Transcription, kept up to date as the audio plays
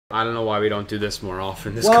I don't know why we don't do this more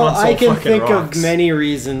often. This well, console I can fucking think rocks. of many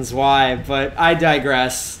reasons why, but I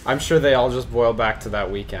digress. I'm sure they all just boil back to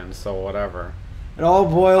that weekend, so whatever. It all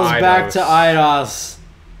boils back to Eidos.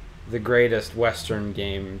 The greatest Western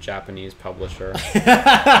game Japanese publisher.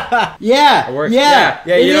 yeah, yeah,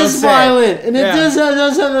 it is violent, and it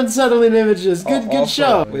does have unsettling images. Good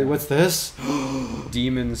show. Wait, what's this?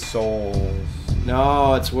 Demon Souls.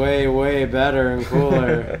 No, it's way better and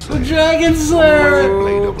cooler. The Dragon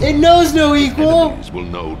Slayer! It knows no equal! Enemies will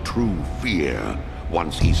know true fear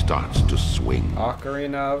once he starts to swing.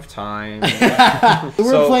 Ocarina of Time.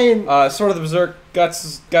 We're playing... Sword of the Berserk,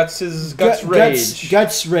 Guts Rage.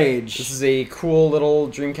 Guts Rage. This is a cool little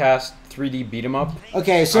Dreamcast 3D beat-em up.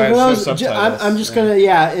 Okay, so for those... I'm just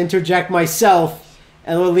gonna, interject myself,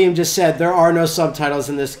 and what Liam just said, there are no subtitles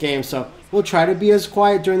in this game, so... We'll try to be as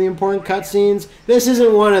quiet during the important cutscenes. This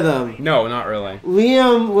isn't one of them. No, not really.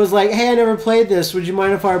 Liam was like, hey, I never played this. Would you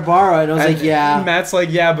mind if I borrow it? And I was like, yeah. Matt's like,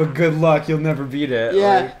 yeah, but good luck. You'll never beat it.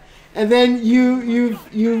 Yeah. Like, and then you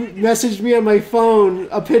messaged me on my phone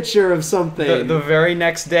a picture of something. The very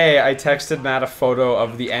next day, I texted Matt a photo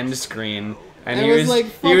of the end screen. And he was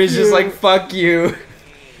just like, fuck you.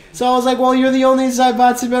 So I was like, well, you're the only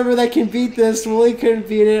Zaibatsu member that can beat this. Wooly couldn't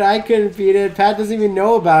beat it. I couldn't beat it. Pat doesn't even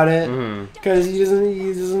know about it. Because he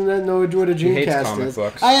doesn't know what a Dreamcast is.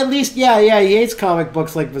 Books. I at least, he hates comic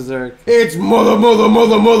books like Berserk. It's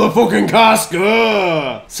motherfucking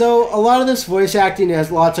Casca! So a lot of this voice acting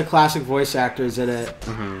has lots of classic voice actors in it.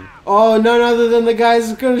 Oh, none other than the guys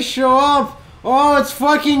that's gonna show up. Oh, it's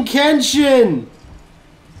fucking Kenshin!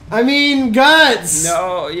 I mean, Guts!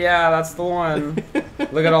 No, yeah, that's the one.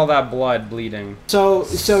 Look at all that blood bleeding. So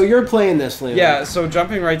you're playing this, Liam. Yeah, so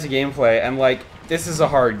jumping right to gameplay, and like, this is a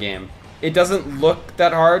hard game. It doesn't look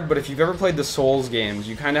that hard, but if you've ever played the Souls games,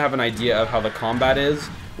 you kind of have an idea of how the combat is,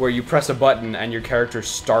 where you press a button and your character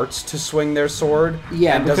starts to swing their sword,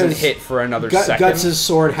 and doesn't hit for another second. Guts'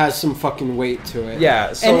 sword has some fucking weight to it.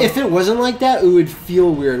 Yeah, so... And if it wasn't like that, it would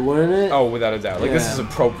feel weird, wouldn't it? Oh, without a doubt. Like, this is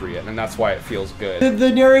appropriate, and that's why it feels good.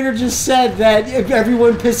 The narrator just said that if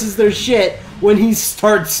everyone pisses their shit when he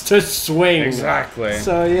starts to swing. Exactly.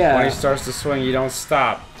 So, yeah. When he starts to swing, you don't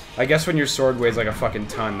stop. I guess when your sword weighs like a fucking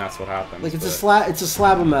ton, that's what happens. Like, it's a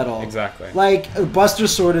slab of metal. Exactly. Like,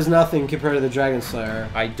 Buster's sword is nothing compared to the Dragon Slayer.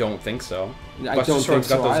 I don't think so. Buster's sword's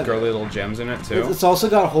got those girly little gems in it, too. It's also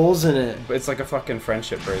got holes in it. It's like a fucking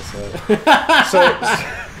friendship bracelet.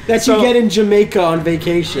 That you get in Jamaica on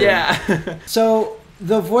vacation. Yeah. So...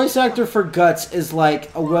 The voice actor for Guts is like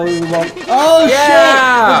a oh shit!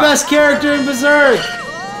 The best character in Berserk!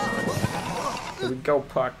 Here we go,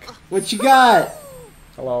 Puck. What you got?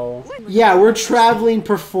 Hello. Yeah, we're traveling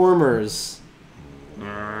performers.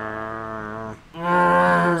 Sorry.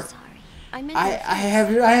 I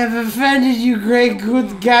have offended you, great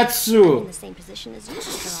good Gatsu. In the same position as you,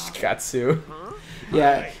 Gatsu.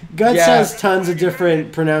 Yeah, Guts has tons of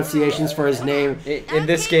different pronunciations for his name. In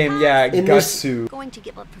this game, Gatsu. Going to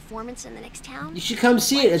give a performance in the next town. You should come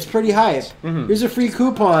see it. It's pretty hype. Here's a free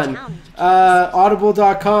coupon.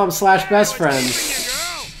 Audible.com/bestfriends.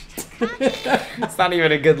 It's not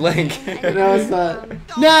even a good link. No, it's not.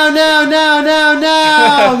 No!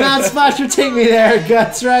 Mount Splasher, take me there,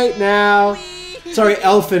 Guts, right now. Sorry,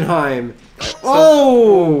 Elfenheim.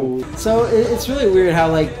 Oh! So it's really weird how,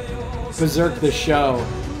 like, Berserk the show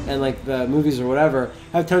and like the movies or whatever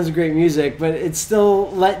have tons of great music, but it's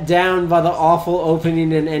still let down by the awful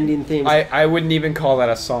opening and ending themes. I wouldn't even call that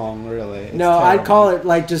a song, really. It's no, terrible. I'd call it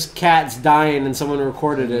like just cats dying and someone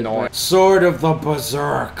recorded it. No. Sword of the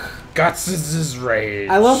Berserk. Guts' Rage.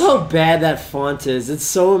 I love how bad that font is. It's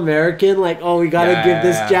so American. Like, oh, we gotta give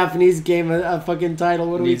this Japanese game a fucking title.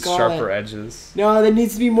 What do we call it? Needs sharper edges. No, there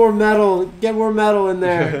needs to be more metal. Get more metal in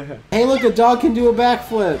there. Hey, look, a dog can do a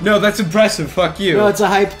backflip. No, that's impressive. Fuck you. No, it's a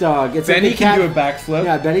hype dog. It's Benny like can do a backflip.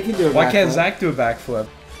 Yeah, Benny can do a backflip. Why can't Zach do a backflip?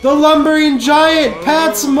 The lumbering giant,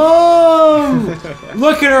 Pat's mom!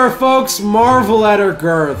 Look at her, folks. Marvel at her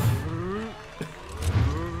girth.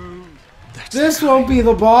 This won't be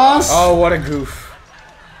the boss. Oh, what a goof.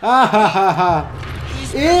 Ha ha ha ha.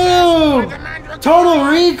 Ew! Total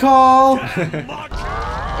Recall!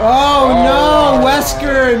 Oh no,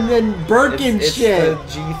 Wesker and Birkin shit.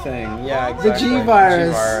 It's the G thing. Yeah, exactly. The G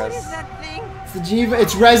virus. It's the G.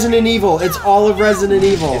 It's Resident Evil. It's all of Resident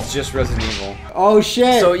Evil. It's just Resident Evil. Oh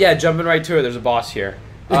shit. So yeah, jumping right to it. There's a boss here.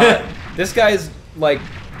 This guy's like,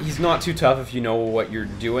 he's not too tough if you know what you're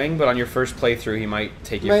doing, but on your first playthrough, he might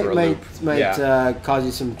take you for a loop. Might cause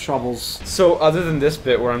you some troubles. So other than this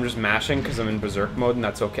bit where I'm just mashing because I'm in Berserk mode, and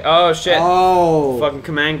that's okay. Oh shit! Oh, fucking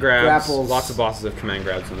command grabs. Grapples. Lots of bosses have command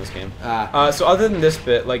grabs in this game. So other than this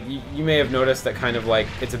bit, like you may have noticed that kind of like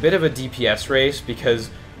it's a bit of a DPS race because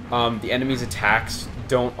the enemy's attacks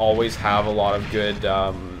don't always have a lot of good.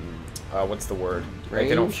 What's the word? Right,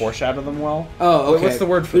 they don't foreshadow them well. Oh, okay. What's the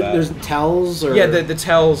word for that? There's tells, or yeah, the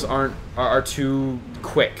tells are too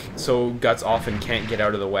quick, so Guts often can't get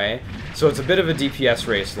out of the way. So it's a bit of a DPS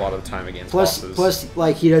race a lot of the time against bosses. Plus,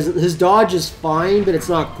 like he doesn't. His dodge is fine, but it's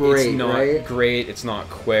not great. It's not right? great. It's not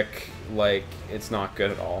quick. Like it's not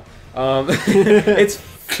good at all. It's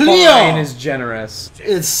Cleo! fine. Is generous.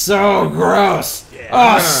 It's so gross.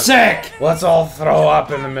 Oh, sick! Let's all throw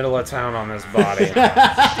up in the middle of town on this body.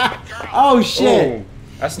 Oh shit! Ooh,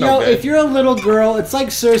 that's no good. If you're a little girl, it's like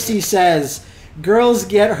Cersei says. Girls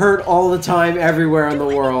get hurt all the time everywhere in the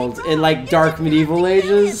world in like dark medieval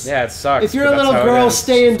ages. Yeah, it sucks. If you're a little girl,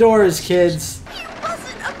 stay indoors, kids. It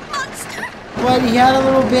wasn't a monster. But he had a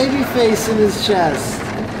little baby face in his chest.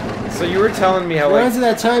 So you were telling me how Reminds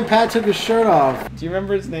like... of that time Pat took his shirt off. Do you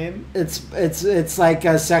remember his name? It's like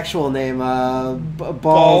a sexual name.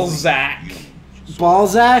 Balzac.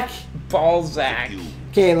 Balzac? Balzac.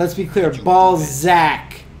 Okay, let's be clear.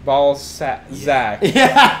 Balzac. Balzac. Yeah.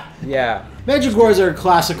 Yeah. Mandragores are a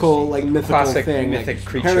classical, like mythical thing. Mythic like,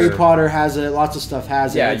 creature. Harry Potter has it. Lots of stuff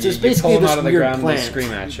has it. Yeah, it's you, just basically pull them this out of the weird ground plant. and they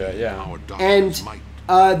scream at you. Yeah. And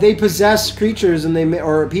they possess creatures and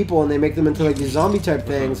or people, and they make them into like these zombie type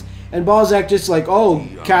things. And Balzac just like, oh,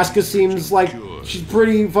 Casca seems like she's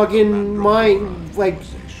pretty fucking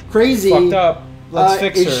crazy. Fucked up. Let's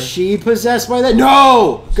fix her. Is she possessed by that?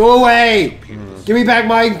 No! Go away! Give me back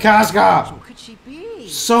my Casca! Who could she be?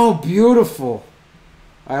 So beautiful.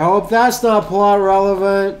 I hope that's not plot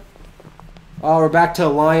relevant. Oh, we're back to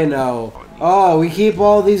Lion-O. Oh, we keep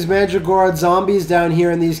all these Mandragora zombies down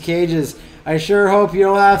here in these cages. I sure hope you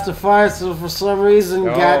don't have to fight for some reason,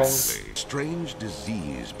 Guts. Strange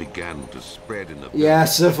disease began to spread in the Yeah,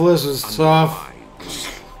 syphilis was tough.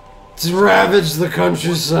 It's ravaged the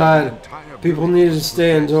countryside. People needed to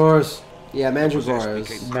stay indoors. Yeah, Mandragoras.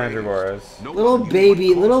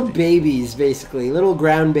 Little babies, basically. Little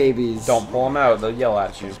ground babies. Don't pull them out, they'll yell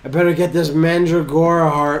at you. I better get this Mandragora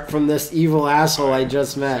heart from this evil asshole I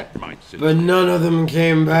just met. But none of them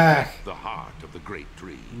came back. The heart of the great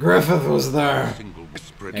tree. Griffith was there.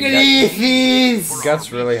 Griffith!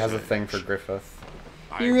 Guts really has a thing for Griffith.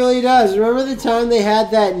 He really does. Remember the time they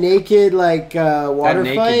had that naked, like, water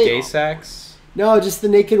that fight? Naked gay sex? No, just the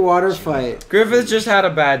naked water fight. Griffith just had a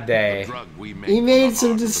bad day. He made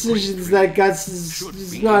some decisions that Guts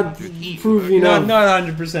is not proving Not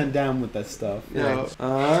of. 100% down with that stuff. No.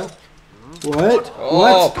 What?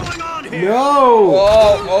 Oh. What? No!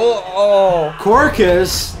 Oh!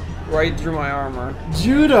 Corcus? Right through my armor.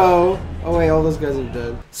 Judo? Oh wait, all those guys are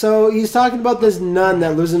dead. So he's talking about this nun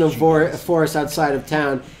that lives in a forest outside of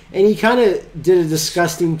town. And he kind of did a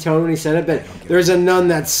disgusting tone when he said it, but there's a nun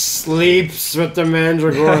that sleeps with the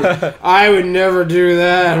Mandragora. I would never do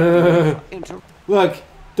that. Look,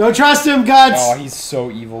 don't trust him, Guts! Oh, he's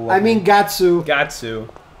so evil looking. I mean Gatsu. Gatsu.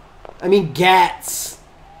 I mean Gats.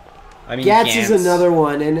 I mean Gats Gantz. is another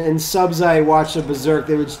one, and in subs I watched a Berserk,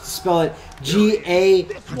 they would spell it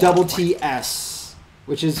G-A-T-T-S,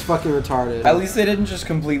 which is fucking retarded. At least they didn't just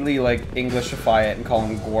completely, like, Englishify it and call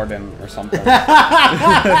him Gordon or something.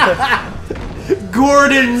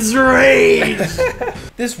 Gordon's Rage!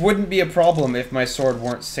 This wouldn't be a problem if my sword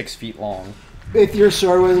weren't 6 feet long. If your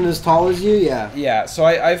sword wasn't as tall as you, yeah. Yeah, so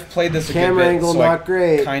I've played this a Camera good bit, angle so not I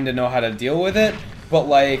great. kind of know how to deal with it, but,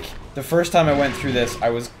 like, the first time I went through this, I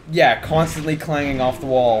was, constantly clanging off the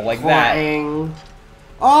wall like Clang. That.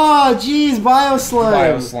 Oh, jeez, Bioslime.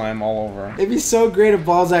 Bioslime all over. It'd be so great if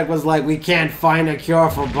Balzac was like, we can't find a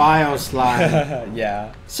cure for Bioslime.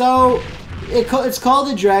 Yeah. So, it's called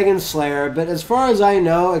the Dragon Slayer, but as far as I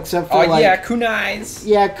know, except for kunais.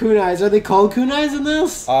 Yeah, kunais. Are they called kunais in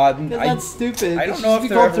this? That's stupid. I don't know if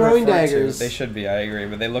they're called ever throwing referred to. daggers. They should be, I agree,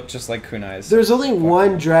 but they look just like kunais. There's only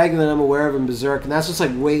one dragon that I'm aware of in Berserk, and that's just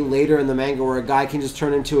like way later in the manga where a guy can just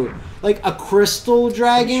turn into like a crystal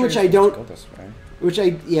dragon, sure which I don't. Go this way. Which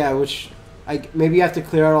maybe you have to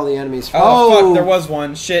clear out all the enemies. Oh fuck, there was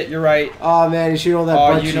one. Shit, you're right. Oh man, you shoot all that.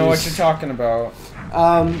 Oh, you know what you're talking about.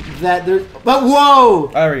 But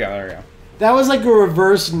whoa! There we go. That was like a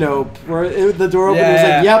reverse nope, where the door opened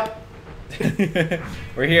and was like, yep.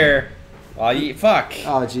 We're here. Fuck.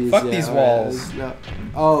 Oh jeez. Fuck yeah, these right, walls. no.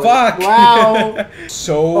 Oh. Fuck. Wow.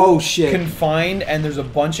 So Oh, shit. confined, and there's a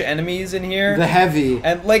bunch of enemies in here. The heavy.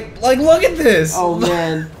 And like look at this. Oh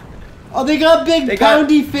man. Oh, they got big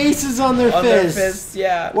poundy faces on their fists.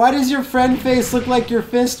 Yeah. Why does your friend face look like your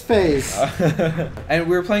fist face? And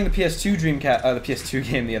we were playing the PS2 Dreamcast, the PS2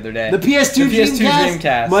 game the other day. The PS2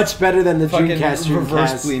 Dreamcast? Much better than the Fucking Dreamcast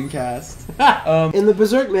reverse Dreamcast. In the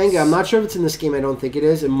Berserk manga, I'm not sure if it's in this game. I don't think it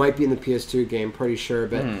is. It might be in the PS2 game. Pretty sure.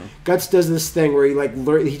 But Guts does this thing where he like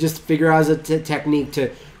he just figures out a technique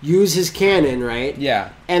to use his cannon, right? Yeah.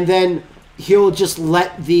 And then he'll just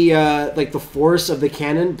let the like the force of the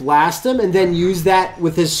cannon blast him, and then use that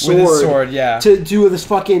with his sword. With his sword, yeah. To do this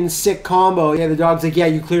fucking sick combo. Yeah, the dog's like, yeah,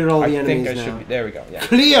 you cleared all the enemies I think I now. should be. There we go.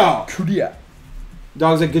 Yeah. Clear.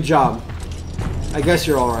 Dog's like, good job. I guess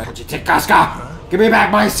you're all right. Would you take Casca? Give me back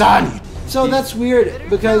my son. So that's weird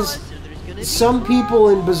because some people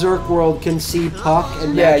in Berserk world can see Puck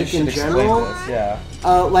and magic in general. Yeah.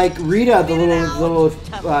 Like Rita, the little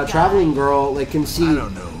traveling girl, like can see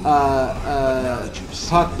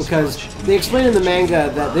Puck because they explain in the manga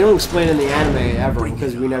that they don't explain in the anime ever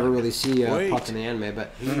because we never really see Puck in the anime.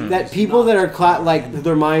 But that people that are like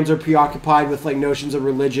their minds are preoccupied with like notions of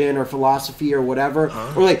religion or philosophy or whatever,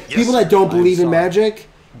 or like people that don't believe in magic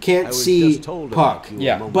can't see Puck.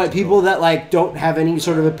 Yeah. But people that like don't have any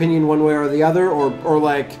sort of opinion one way or the other, or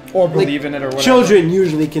believe in it or whatever. Children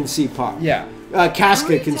usually can see Puck. Yeah.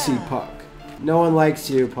 Casca can see Puck. No one likes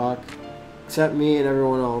you, Puck. Except me and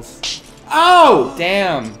everyone else. Oh!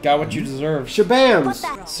 Damn, got what you deserve.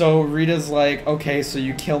 Shabams! So Rita's like, okay, so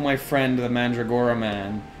you kill my friend, the Mandragora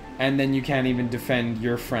man, and then you can't even defend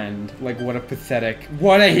your friend. Like, what a pathetic...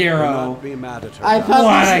 What a hero!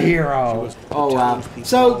 What a hero! Oh, wow.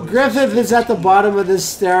 So, Griffith is at the bottom of this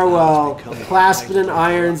stairwell, clasping in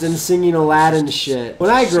irons and singing Aladdin shit.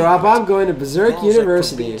 When I grow up, I'm going to Berserk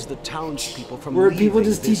University, where people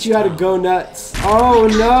just teach you how to go nuts. Oh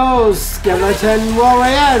no, skeleton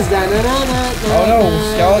warriors! Oh no,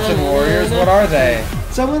 skeleton warriors, what are they?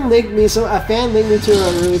 Someone linked me, a fan linked me to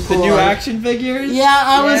a really cool... The new action figures? Yeah,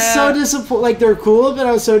 I was so disappointed. Like, they're cool, but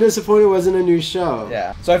I was so disappointed it wasn't a new show.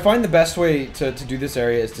 Yeah. So I find the best way to do this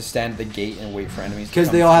area is to stand at the gate and wait for enemies to come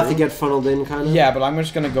because they all have to get funneled in, kind of? Yeah, but I'm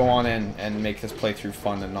just going to go on in and make this playthrough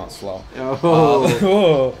fun and not slow.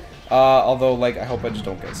 Oh. Although, like, I hope I just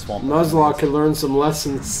don't get swamped. Nuzlocke could learn some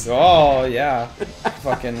lessons. Oh, yeah.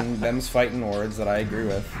 Fucking them's fighting words that I agree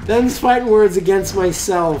with. Them's fighting words against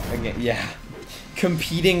myself. Again, yeah.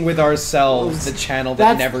 Competing with ourselves, the channel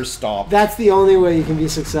that never stops. That's the only way you can be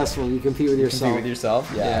successful. You compete with yourself. Compete with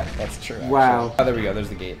yourself? Yeah, that's true. Actually. Wow. Oh, there we go. There's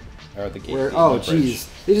the gate. Or the gate. Oh, jeez.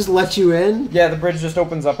 They just let you in? Yeah, the bridge just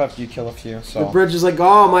opens up after you kill a few, so... The bridge is like,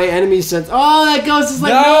 oh, my enemy sense. Oh, that ghost is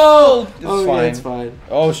like, no! It's oh, fine. Yeah, it's fine.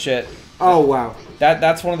 Oh, shit. Oh, wow.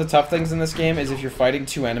 That's one of the tough things in this game, is if you're fighting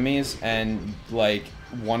two enemies, and, like,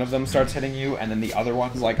 one of them starts hitting you, and then the other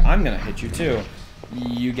one's like, I'm gonna hit you too.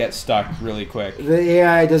 You get stuck really quick. The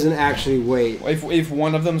AI doesn't actually wait. If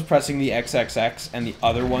one of them's pressing the XXX and the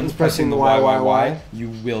other one's pressing the YYY, you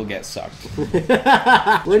will get sucked.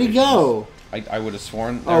 Where'd he go? I would have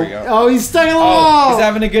sworn. There we go. Oh, he's stuck in the wall! He's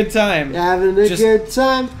having a good time. Having a good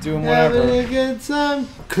time. Doing whatever. Having a good time.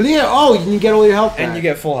 Clear. Oh, you can get all your health back. And you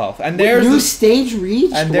get full health. And there's new stage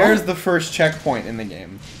reached? And there's the first checkpoint in the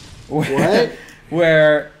game. What?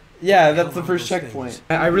 Where... Yeah, that's the first checkpoint.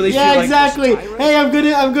 I really feel like... exactly. Hey, I'm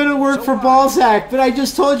gonna work for Ballsack, but I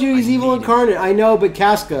just told you he's evil incarnate. I know, but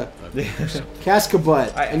Casca. Casca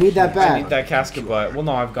butt. I need that back. I need that Casca butt. Well,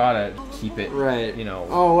 no, I've got it. Keep it, right. You know...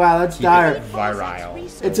 Oh, wow, that's dire. Virile.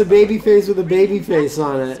 It's a baby face with a baby face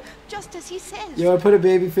on it. Just as he says. You want to put a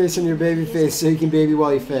baby face on your baby face so you can baby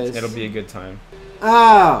while you face. It'll be a good time.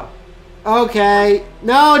 Oh. Okay.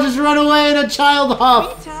 No, just run away in a child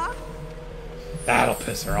huff. That'll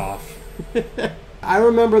piss her off. I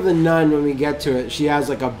remember the nun when we get to it. She has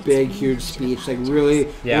like a big, huge speech, like really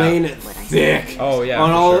laying it thick. Oh yeah.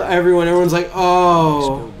 On everyone. Everyone's like,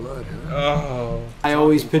 oh. Oh. I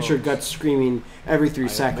always picture Guts screaming every 3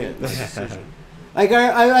 seconds. Like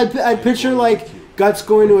I picture like Guts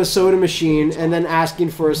going to a soda machine and then asking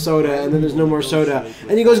for a soda, and then there's no more soda,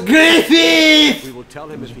 and he goes Griffith.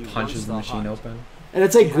 He punches the machine open. And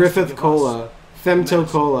it's like Griffith Cola. Femto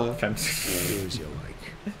Cola.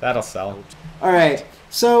 That'll sell. Alright,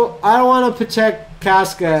 so I don't want to protect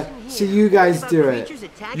Casca, so you guys do it.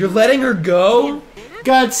 You're letting her go?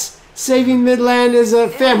 Guts, saving Midland is a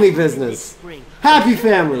family business. Happy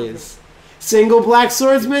families. Single black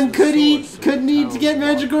swordsman could need to get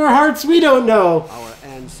Mandragora hearts, we don't know.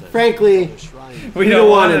 Frankly, We don't don't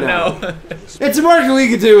wanna want to know. It's a market we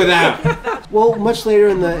could do without. Well, much later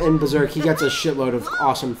in Berserk, he gets a shitload of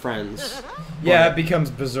awesome friends. Yeah, it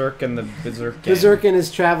becomes Berserk and the Berserk gang. Berserk and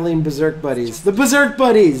his traveling Berserk buddies. The Berserk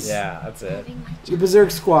buddies! Yeah, that's it. The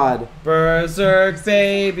Berserk squad. Berserk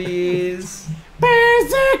babies.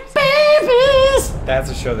 Berserk babies!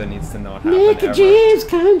 That's a show that needs to not happen Make your ever. dreams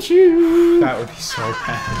come true. That would be so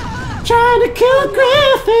bad. Trying to kill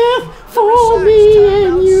Griffith for me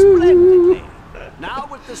and you. Now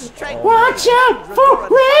with the strength. Watch out for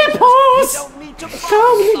rape horse Don't need to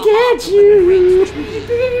coming to get you.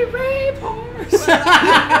 Rape horse.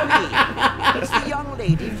 It's the young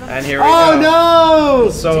lady from And here we Oh go. no!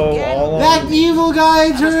 So all That along, evil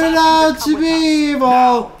guy turned out to be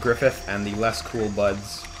evil. Griffith and the less cool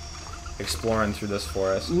buds exploring through this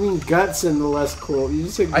forest. You mean guts and the less cool? You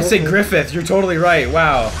just said I say Griffith. You're totally right.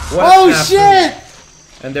 Wow. What a Oh snafu. shit!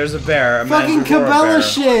 And there's a bear. A Fucking mandragora Cabela bear.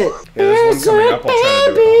 shit. Yeah, there's one coming up. I'll try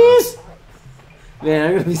to do it. Man,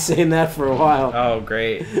 I'm gonna be saying that for a while. Oh,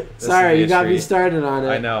 great. This Sorry, will be you a got me treat. started on it.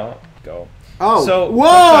 I know. Go. Oh, So,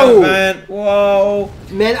 whoa! man. Whoa.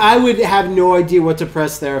 Man, I would have no idea what to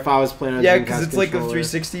press there if I was playing on a Yeah, Dreamcast because it's like a controller.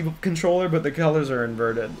 360 controller, but the colors are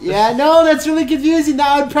inverted. Yeah, no, that's really confusing.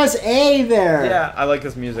 Now I'd press A there. Yeah, I like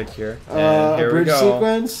this music here. And A here we bridge go.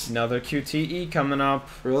 sequence? Another QTE coming up.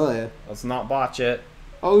 Really? Let's not botch it.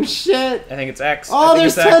 Oh shit! I think it's X. I Oh, think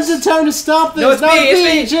there's it's tons X. of time to stop this. No, it's Not B, it's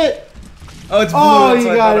B, B. shit. Oh, it's blue. Oh, that's you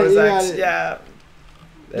why I got thought it, was you X. got it. Yeah.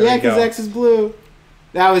 There Yeah, we because go. X is blue.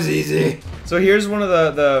 That was easy. So here's one of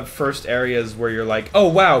the first areas where you're like, oh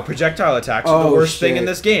wow, projectile attacks are Oh, the worst thing shit. in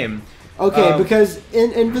this game. Okay, Um, because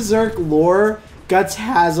in Berserk lore, Guts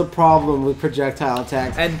has a problem with projectile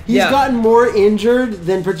attacks. And, he's yeah. gotten more injured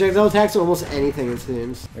than projectile attacks on almost anything, it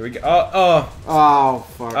seems. Here we go. Oh,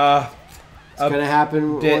 fuck. It's gonna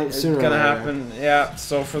happen It's sooner or gonna later. happen. Yeah.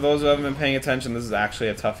 So for those who haven't been paying attention, this is actually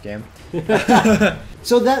a tough game.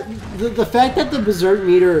 So that the fact that the Berserk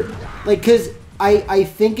meter, like, because I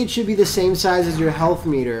think it should be the same size as your health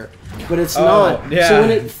meter, but it's not. yeah. So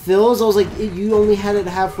when it fills, I was like, you only had it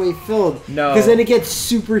halfway filled. No. Because then it gets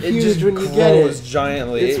super It huge just when you grows get it.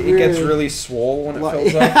 giantly. It's It gets weird. really swole when it Like-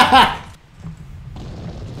 fills up.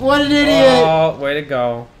 What an idiot! Oh, way to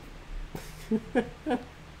go.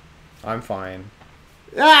 I'm fine.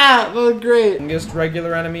 Ah, well, great. Youngest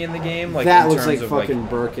regular enemy in the game, like That in looks terms like of fucking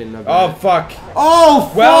Birkin. Oh fuck.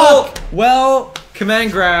 Oh fuck! Well,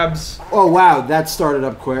 command grabs. Oh wow, that started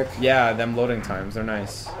up quick. Yeah, them loading times, they're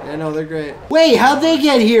nice. I know they're great. Wait, how'd they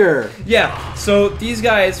get here? Yeah, so these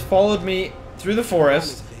guys followed me through the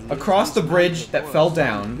forest, across the bridge that fell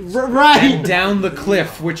down, Right. and down the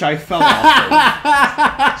cliff which I fell off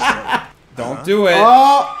of. Don't do it.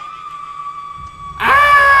 Oh.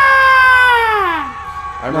 Ah!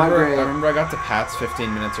 I Not great. remember I got to Pat's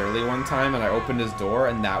 15 minutes early one time and I opened his door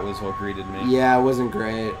and that was what greeted me. Yeah, it wasn't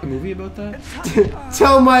great. A movie about that?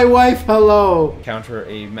 Tell my wife hello. Counter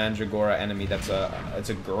a mandragora enemy that's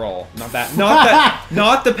it's a girl. Not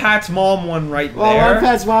not the Pat's mom one right Well, there. one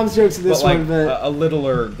Pat's mom's jokes in this but like one, but a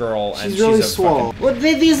littler girl and she's really she's a swole. fucking, Well,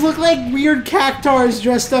 these look like weird cactars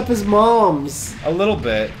dressed up as moms. a little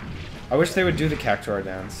bit. I wish they would do the cactuar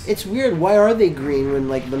dance. It's weird. Why are they green when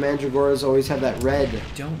like the mandragoras always have that red?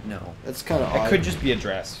 Don't know. That's kind of It odd. could just be a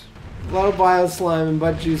dress. A lot of bio slime and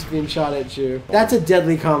butt juice being shot at you. That's a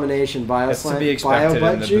deadly combination. Bio That's slime, to be bio expected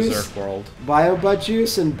butt in the juice, Berserk world. bio butt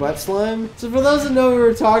juice, and butt slime. So for those that know what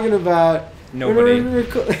we're talking about, Nobody.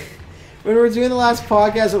 When we're doing the last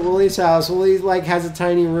podcast at Woolie's house, Woolie like has a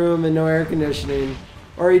tiny room and no air conditioning,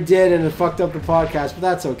 or he did and it fucked up the podcast, but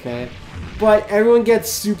that's okay. But everyone gets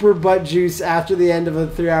super butt juice after the end of a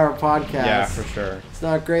 3-hour podcast. Yeah, for sure. It's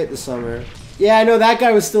not great this summer. Yeah, I know that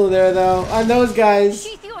guy was still there though. On those guys.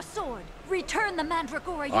 Sheath your sword. Return the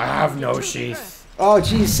mandragora. you I have no to the sheath. earth. Oh,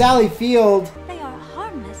 geez, Sally Field. They are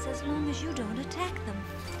harmless as long as you don't attack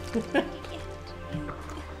them.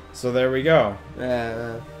 So there we go.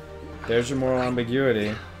 Yeah. There's your moral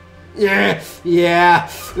ambiguity. Yeah.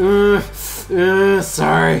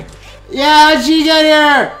 Sorry. Yeah, how'd you get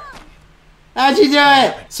here? How'd you do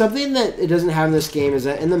it? Something that it doesn't have in this game is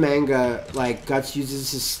that in the manga, like, Guts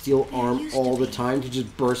uses his steel arm all the time to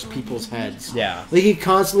just burst people's heads. Yeah. Like, he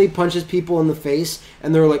constantly punches people in the face,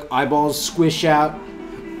 and their, like, eyeballs squish out.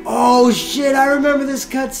 Oh, shit, I remember this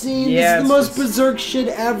cutscene. Yeah, this is the most Berserk shit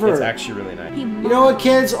ever. It's actually really nice. You know what,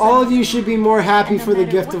 kids? All of you should be more happy for the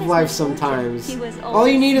gift of life sometimes. All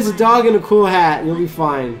you need is a dog and a cool hat, and you'll be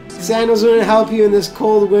fine. Santa's going to help you in this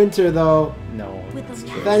cold winter, though. No.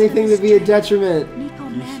 If anything, to be a detriment. Nico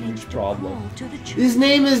Huge managed to problem. crawl to the tree. His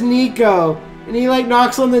name is Nico. And he like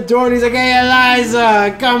knocks on the door and he's like, "Hey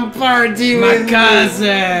Eliza, come party with me."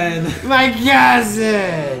 My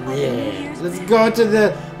cousin. Yeah. Let's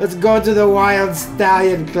go to the Wild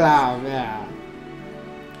Stallion Club. Yeah.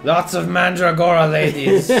 Lots of Mandragora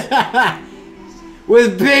ladies.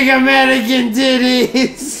 With big American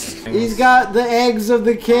titties. He's got the eggs of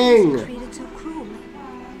the king. Treated so cruelly.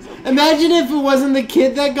 Imagine if it wasn't the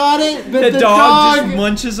kid that got it, but The dog just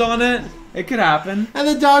munches on it. It could happen. And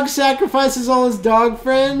the dog sacrifices all his dog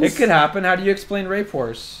friends. It could happen. How do you explain rape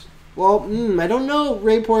horse? Well, I don't know.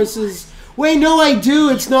 Rape horse is... Wait, no, I do.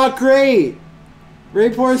 It's not great.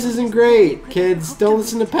 Rape horse isn't great. Kids, don't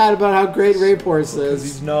listen to Pat about how great rape horse is.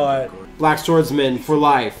 He's not. Black Swordsman for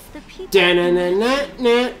life.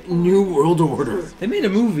 Da-na-na-na-na. New World Order. They made a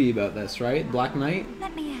movie about this, right? Black Knight?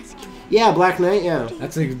 Let me ask you. Yeah, Black Knight, yeah.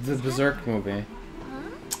 That's the Berserk movie.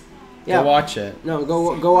 Yeah. Go watch it. No,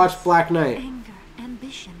 go watch Black Knight. Anger,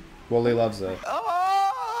 ambition. Wooly loves it.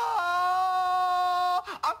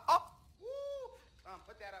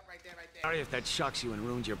 Sorry if that shocks you and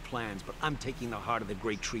ruins your plans, but I'm taking the heart of the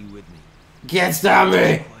great tree with me. Can't stop me.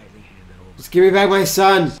 Quietly hand it over. Just give me back my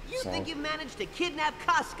son. You think you managed to kidnap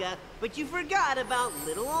Casca, but you forgot about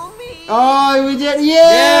little old me. Oh, we did. Yeah.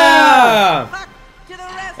 Yeah! Fuck to the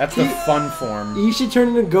rest. That's the fun form. You should turn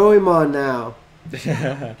into Goemon now.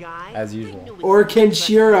 Guy. As usual. Or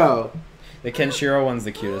Kenshiro. The Kenshiro one's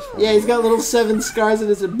the cutest one. Yeah, he's got little 7 scars in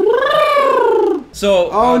his head. So,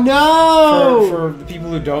 Oh no! for the people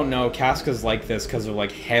who don't know, Casca's like this because of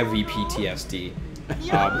like heavy PTSD. She's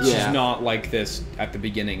Yeah. not like this at the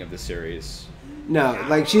beginning of the series. No,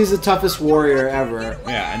 like she's the toughest warrior ever.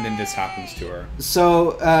 Yeah, and then this happens to her.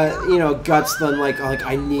 So, Guts then like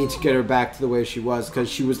I need to get her back to the way she was because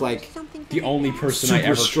she was like The only person I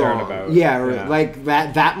super ever strong. cared about. Yeah, like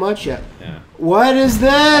that much. Yeah. Yeah. What is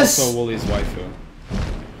this? Also, Wooly's waifu.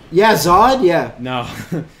 Yeah, Zod. Yeah. No.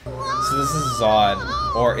 So this is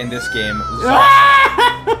Zod, or in this game,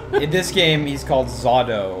 Zod. In this game, he's called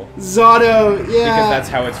Zodo Zodo. Yeah. because that's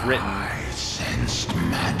how it's written. I sensed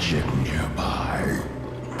magic nearby.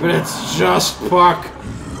 But it's just Puck.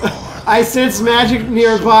 I sense magic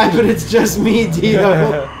nearby, but it's just me,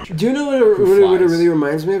 Dio. Do you know what it really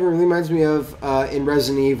reminds me of? It really reminds me of in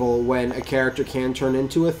Resident Evil when a character can turn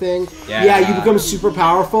into a thing. Yeah. You become super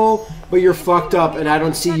powerful, but you're fucked up, and I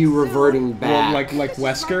don't see you reverting back. Well, like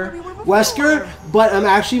Wesker. Wesker, but I'm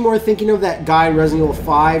actually more thinking of that guy in Resident Evil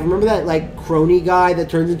 5. Remember that like crony guy that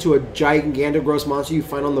turns into a gigantic gross monster you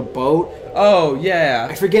find on the boat? Oh I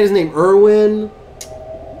yeah, forget his name. Erwin.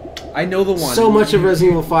 I know the one. So much of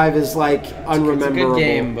Resident Evil 5 is like unrememberable. It's a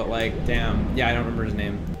good game, but like, damn, yeah, I don't remember his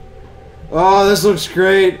name. Oh, this looks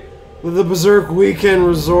great. With the Berserk Weekend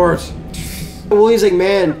Resort. Well, he's like,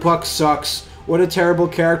 man, Puck sucks. What a terrible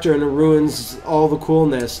character, and it ruins all the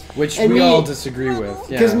coolness. Which and we me, all disagree with.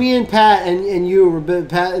 Yeah. Because me and Pat and you,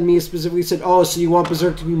 Pat and me specifically said, oh, so you want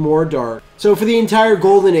Berserk to be more dark. So for the entire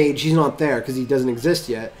Golden Age, he's not there because he doesn't exist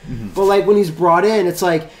yet. But like when he's brought in, it's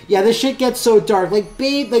like, yeah, this shit gets so dark. Like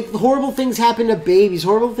horrible things happen to babies,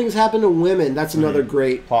 horrible things happen to women. That's another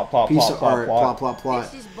great piece of art. Plot.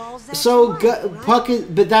 This is balls that So fly. Puck is,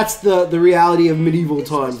 but that's the reality of medieval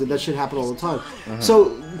times, that shit happened all the time.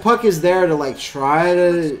 So Puck is there to like try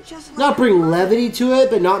to not bring levity to it,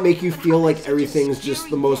 but not make you feel like everything's just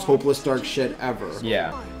the most hopeless dark shit ever.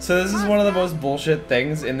 Yeah. So this is one of the most bullshit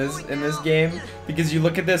things in this game because you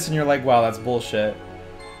look at this and you're like, wow, that's bullshit.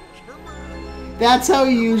 That's how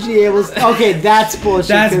you usually able. Okay, that's bullshit.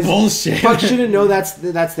 That's 'cause bullshit. Puck shouldn't know that's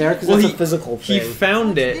there because that's a physical He thing.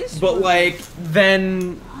 found it, but like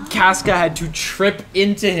then Casca had to trip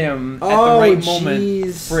into him at the Oh, right moment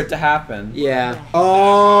jeez. for it to happen. Yeah.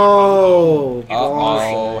 Oh.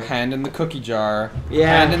 Uh-oh, hand in the cookie jar. Yeah.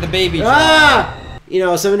 Hand in the baby jar. Ah!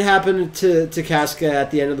 Something happened to Casca at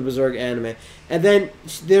the end of the Berserk anime. And then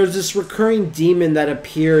there's this recurring demon that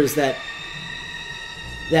appears that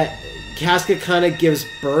Casca kind of gives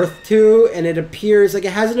birth to, and it appears, like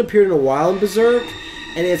it hasn't appeared in a while in Berserk,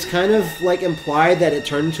 and it's kind of like implied that it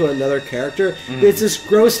turned into another character. But it's this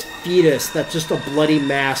gross fetus that's just a bloody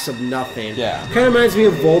mass of nothing. Yeah. Kind of reminds me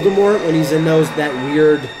of Voldemort when he's in that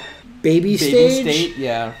weird baby stage.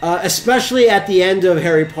 Yeah. Especially at the end of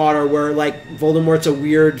Harry Potter, where like Voldemort's a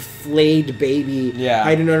weird flayed baby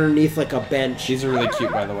hiding underneath like a bench. These are really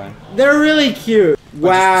cute, by the way. They're really cute.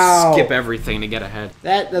 Wow. Skip everything to get ahead.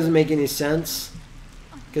 That doesn't make any sense.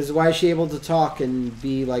 Because why is she able to talk and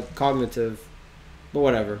be like cognitive? But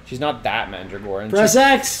whatever. She's not that Mandragoran. Press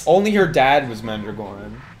X. Only her dad was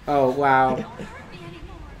Mandragoran. Oh wow.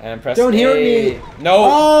 And press Don't hear A. me. No.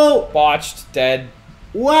 Oh. Botched. Dead.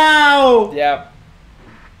 Wow. Yep.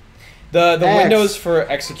 The X. windows for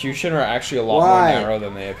execution are actually a lot Why? more narrow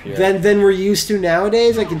than they appear. Than we're used to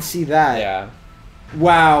nowadays. I can see that. Yeah.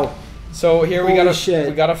 Wow. So here we Holy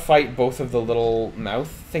shit. gotta fight both of the little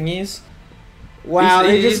mouth thingies. Wow.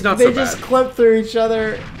 He's not they so just bad. clip through each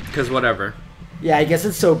other. Cause whatever. Yeah, I guess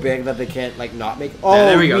it's so big that they can't like not make. Oh, Yeah,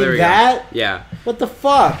 there we go. you There mean we that? go. Yeah. What the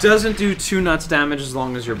fuck? Doesn't do 2 nuts damage as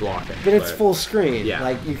long as you're blocking. But it's full screen. Yeah.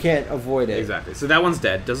 Like you can't avoid it. Exactly. So that one's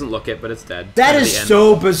dead. Doesn't look it, but it's dead. That At is the end.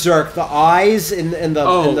 so berserk. The eyes and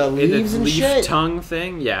the leaves and leaf shit. tongue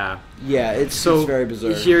thing. Yeah. Yeah, it's very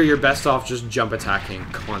berserk. Here you're best off just jump attacking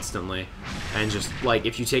constantly, and just like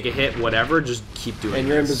if you take a hit, whatever, just keep doing. And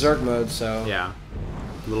you're in this. berserk mode, so. Yeah.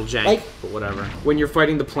 A little jank, Like- but whatever. When you're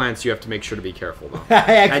fighting the plants, you have to make sure to be careful though.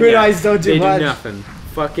 Yeah, crit eyes don't do they much. do nothing.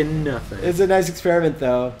 Fucking nothing. It's a nice experiment,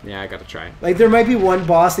 though. Yeah, I gotta try. Like, there might be one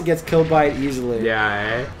boss that gets killed by it easily.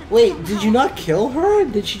 Yeah, Wait, did you not kill her?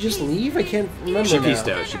 Did she just leave? I can't remember She now. pieced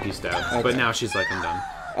out. She pieced out. Okay. But now she's like, I'm done.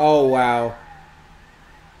 Oh, wow.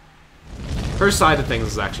 Her side of things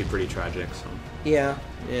is actually pretty tragic. So. Yeah.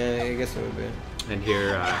 Yeah, I guess it would be. And here,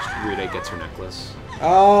 Rita gets her necklace.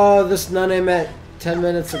 Oh, this nun I met 10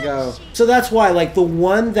 minutes ago. So that's why, like, the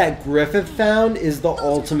one that Griffith found is the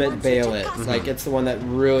ultimate Baelit. Like, it's the one that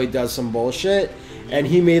really does some bullshit. And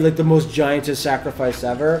he made, like, the most giantest sacrifice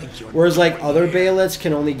ever. Whereas, like, other Baelits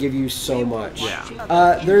can only give you so much.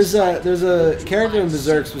 Yeah. There's a character in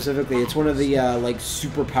Berserk specifically. It's one of the, like,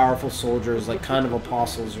 super powerful soldiers, like, kind of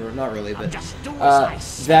apostles, or not really, but,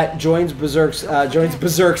 that joins Berserk's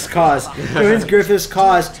cause. Joins Griffith's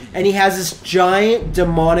cause, and he has this giant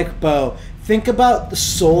demonic bow. Think about the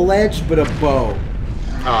Soul Edge, but a bow.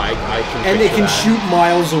 Oh, I can. And it picture can that. shoot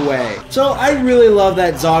miles away. So I really love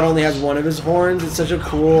that Zod only has one of his horns. It's such a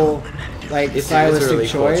cool, like, It's a stylistic really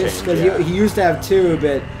cool choice. change, Because yeah. he used to have two,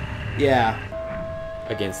 but yeah.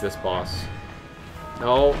 Against this boss.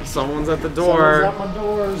 No, someone's at the Someone's door. at my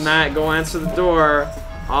doors. Matt, go answer the door.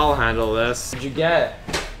 I'll handle this. What'd you get?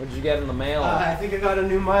 What'd you get in the mail? I think I got a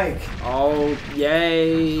new mic. Oh,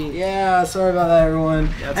 yay. Yeah, sorry about that, everyone.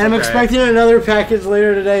 That's and I'm okay. expecting another package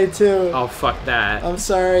later today, too. Oh, fuck that. I'm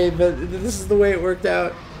sorry, but this is the way it worked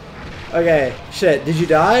out. Okay, shit. Did you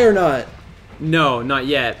die or not? No, not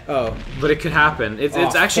yet. Oh. But it could happen. It's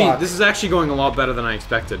Oh, actually, fuck. this is actually going a lot better than I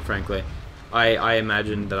expected, frankly. I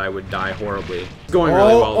imagined that I would die horribly. It's going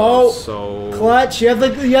really well, though, so... Clutch, you have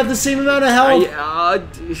the same amount of health.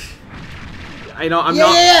 I know, I'm Yeah,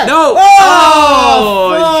 not... yeah, yeah. No!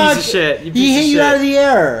 Oh, you fuck. piece of shit. You piece He of hit you shit. out of the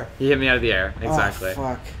air. He hit me out of the air, exactly. Oh,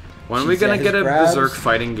 fuck. When are we Jeez, gonna his get a grabs. Berserk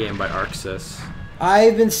fighting game by Arxis?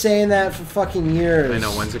 I've been saying that for fucking years. I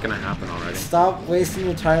know, when's it gonna happen already? Stop wasting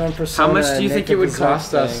your time on Persona. How much do you and think make it a would Berserk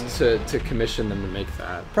cost thing. us to commission them to make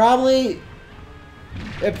that? Probably.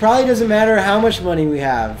 It probably doesn't matter how much money we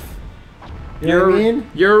have. You know what I mean?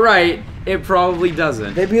 You're right. It probably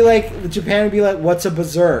doesn't. They'd be like, Japan would be like, "What's a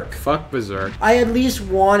Berserk?" Fuck Berserk. I at least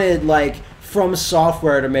wanted like From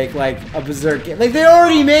Software to make like a Berserk game. Like they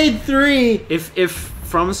already made 3. If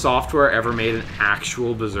From Software ever made an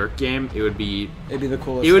actual Berserk game, it'd be the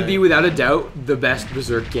coolest. it would thing. be without a doubt the best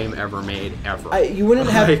Berserk game ever made ever. You wouldn't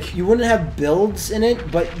have Like- you wouldn't have builds in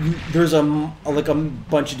it, but there's a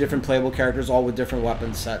bunch of different playable characters, all with different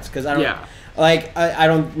weapon sets. Because I don't I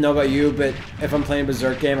don't know about you, but if I'm playing a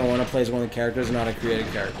Berserk game, I want to play as one of the characters, not a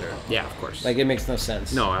created character. Yeah, of course. Like it makes no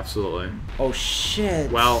sense. No, absolutely. Oh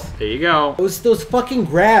shit. Well, there you go. Those fucking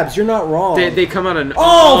grabs. You're not wrong. They come out of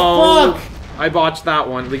Oh, fuck! I botched that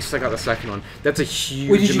one. At least I got the second one. That's a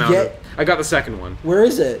huge Wait, did you amount. get- Of, I got the second one. Where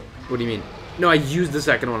is it? What do you mean? No, I used the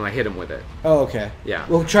second one and I hit him with it. Oh, okay. Yeah.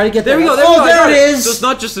 Well, try to get There that. we go. Oh, There we go. I there got it is. So it's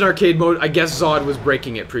not just in arcade mode. I guess Zod was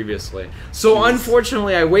breaking it previously. So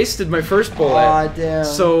unfortunately, I wasted my first bullet. Aw, damn.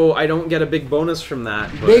 So I don't get a big bonus from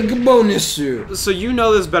that. but- Big bonus suit. So you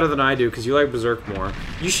know this better than I do because you like Berserk more.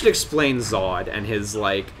 You should explain Zod and his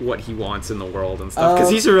like what he wants in the world and stuff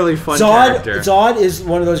because he's a really fun character. Zod is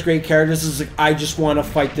one of those great characters. It's like I just want to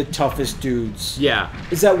fight the toughest dudes. Yeah.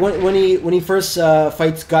 Is that when he first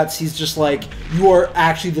fights Guts, he's just like, you are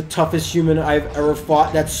actually the toughest human I've ever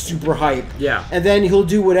fought. That's super hype. Yeah. And then he'll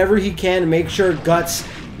do whatever he can to make sure Guts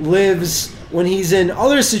lives when he's in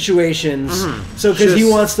other situations. So because he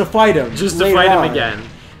Just- wants to fight him. Just to later fight him on. again.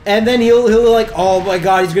 And then he'll like, oh my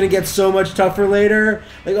god, he's gonna get so much tougher later.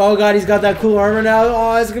 Like, oh god, he's got that cool armor now.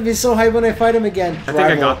 Oh, it's gonna be so hype when I fight him again. I think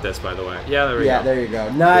I got this, by the way. Yeah, there we go. Yeah, there you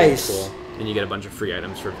go. Nice. Cool. And you get a bunch of free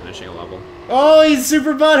items for finishing a level. Oh, he's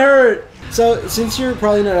super butthurt. So, since you're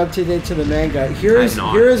probably not up to date to the manga, here is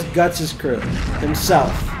Guts' crew.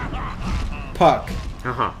 Himself, Puck,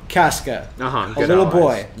 Casca, a Good little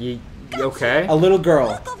allies. boy, Okay. a little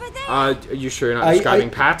girl, Are you sure you're not describing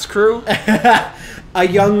Pat's crew? a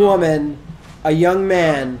young woman, a young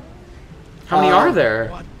man. How many are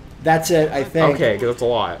there? That's it, I think. Okay, because that's a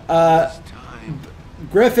lot.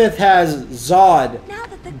 Griffith has Zod, Now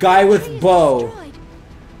that the guy with tree is bow, destroyed,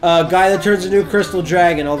 guy that turns into a crystal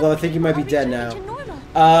dragon, although I think he might be dead now. returning to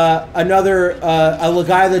normal. Another, a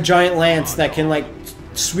guy with a giant lance that can, like,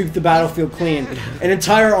 sweep the battlefield clean. An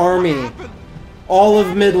entire army. All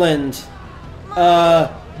of Midland.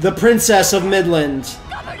 The Princess of Midland.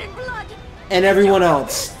 Covered in blood. And everyone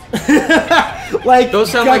else. Like,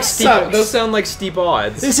 Those sound Guts sucks. those sound like steep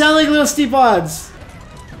odds. They sound like little steep odds.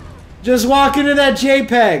 Just walk into that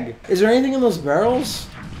JPEG. Is there anything in those barrels?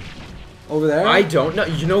 Over there? I don't know.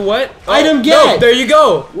 You know what? Item get! No, there you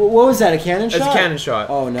go. What was that, a cannon shot? It's a cannon shot.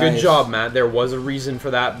 Oh, nice. Good job, Matt. There was a reason for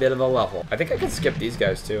that bit of the level. I think I can skip these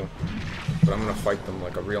guys too. But I'm gonna fight them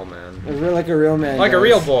like a real man. Like a real man. Like a does.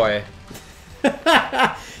 real boy.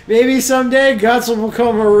 Maybe someday Guts will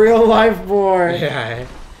become a real life boy. Yeah.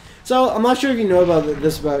 So I'm not sure if you know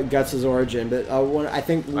about Guts' origin, but I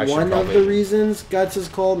think I should one of probably. the reasons Guts is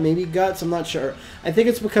called maybe Guts. I'm not sure. I think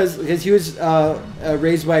it's because he was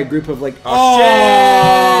raised by a group of like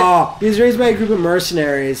he was raised by a group of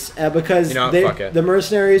mercenaries because You know, fuck it. the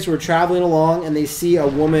mercenaries were traveling along and they see a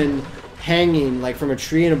woman hanging like from a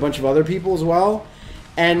tree and a bunch of other people as well.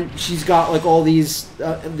 And she's got like all these,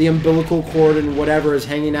 the umbilical cord and whatever is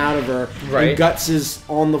hanging out of her. Right. And Guts is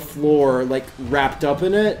on the floor, like wrapped up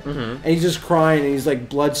in it. Mm-hmm. And he's just crying and he's like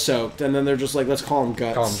blood soaked. And then they're just like, let's call him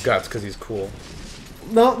Guts. Call him Guts because he's cool.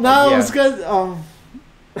 No, Yeah. it's good. Oh.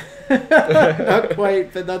 Not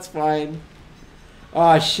quite, but that's fine.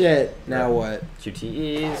 Oh shit. Now what?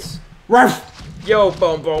 QTEs. Ruff! Yo,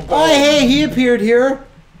 boom, boom, boom. Oh, hey, he appeared here.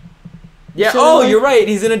 Yeah. So, Oh, like- you're right.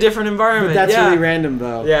 He's in a different environment. But that's yeah. really random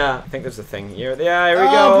though. Yeah. I think there's a thing here. Yeah. Here we Oh,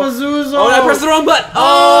 go. Pazuzu! Oh, I pressed the wrong button.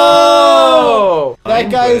 Oh. That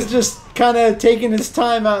guy is Good. just kind of taking his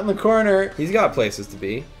time out in the corner. He's got places to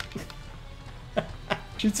be.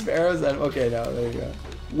 Shoot some arrows at him. Okay, now there you go.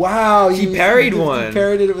 Wow, He parried he one.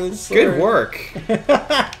 parried it with his sword. Good work.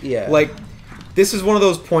 Yeah. Like, this is one of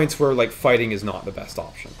those points where like fighting is not the best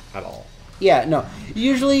option at all. Yeah, no.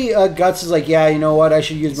 Usually Guts is like, yeah, you know what? I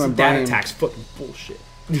should use my That brain. attack's fucking bullshit.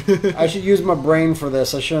 I should use my brain for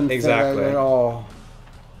this. I shouldn't Exactly. think at all.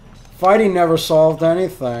 Fighting never solved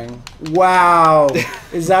anything. Wow.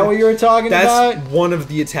 Is that what you were talking That's about? one of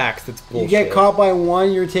the attacks that's bullshit. You get caught by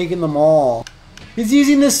one, you're taking them all. He's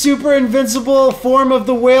using the super invincible form of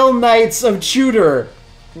the Whale Knights of Tudor.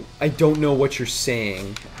 I don't know what you're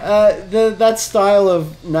saying. That style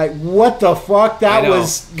of knight. What the fuck? I That know.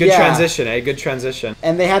 was Good yeah. transition, eh? Good transition.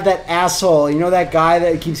 And they had that asshole. You know that guy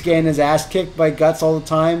that keeps getting his ass kicked by Guts all the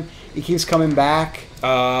time? He keeps coming back.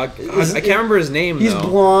 I can't remember his name He's though.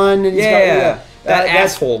 blonde and he's Yeah. got That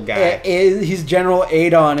that's- asshole guy. He's General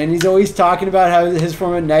Adon, and he's always talking about how his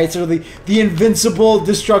form of knights are the invincible,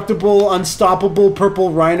 destructible, unstoppable purple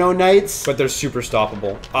rhino knights. But they're super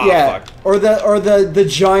stoppable. Ah, Yeah, fuck. or the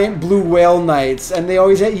giant blue whale knights, and he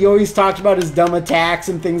always talked about his dumb attacks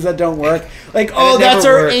and things that don't work. Like, oh, it that's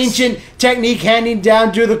never our works. ancient technique handing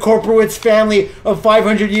down to the Korporowitz family of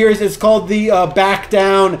 500 years. It's called the back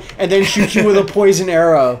down and then shoot you with a poison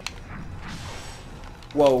arrow.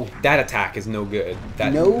 Whoa. That attack is no good.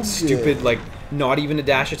 That No stupid, good. like, not even a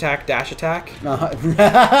dash attack.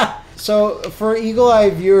 So for eagle-eye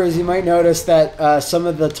viewers, you might notice that some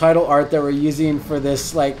of the title art that we're using for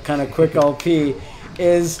this like kind of quick LP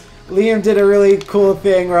is Liam did a really cool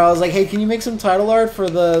thing where I was like, hey, can you make some title art for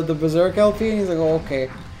the Berserk LP? And he's like, oh, okay.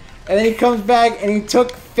 And then he comes back and he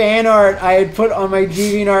took fan art I had put on my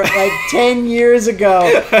DeviantArt like 10 years ago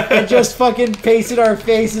and just fucking pasted our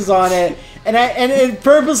faces on it. And it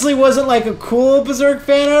purposely wasn't like a cool Berserk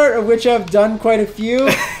fan art, of which I've done quite a few.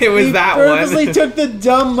 It was He that one. purposely took the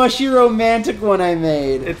dumb, mushy, romantic one I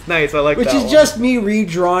made. It's nice. I like Which that is one. just me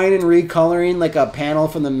redrawing and recoloring like a panel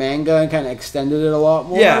from the manga and kind of extended it a lot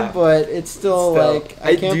more. Yeah. But it's still like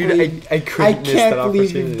I can't believe I couldn't miss that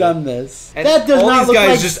opportunity. you've done this. And that does all not these look guys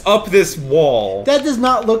like just up this wall. that does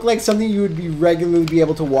not look like something you would be regularly be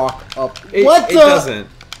able to walk up. It doesn't.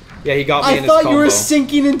 Yeah, he got me in I his thought combo. you were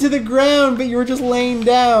sinking into the ground, but you were just laying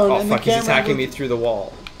down. Oh and fuck, the he's camera attacking was- me through the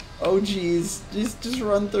wall. Oh jeez, just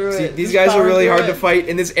run through See, it. these Just guys are power really through hard to it. fight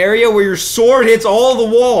in this area where your sword hits all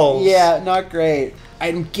the walls. Yeah, not great.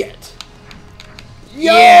 I didn't get.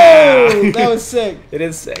 Yo! Yeah! That was sick. It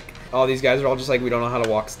is sick. Oh, these guys are all just like, we don't know how to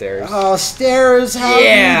walk stairs. Oh, stairs! How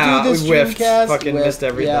Yeah, do you do this we whiffed. Dreamcast? Fucking missed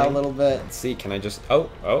everything. Yeah, a little bit. Let's see, can I just... Oh.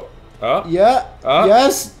 Yeah.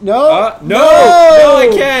 Yes. No. No. No, I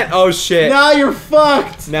can't. Oh shit. Now you're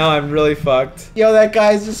fucked. Now I'm really fucked. Yo, that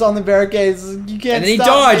guy's just on the barricades. You can't. And then he stop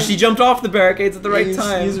dodged. him. He jumped off the barricades at the right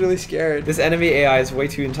time. He's really scared. This enemy AI is way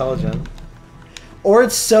too intelligent. Or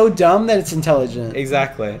it's so dumb that it's intelligent.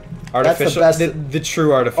 Exactly. That's the Artificial. best. The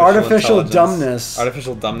true artificial. Artificial intelligence. dumbness.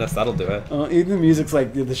 Artificial dumbness. That'll do it. Even the music's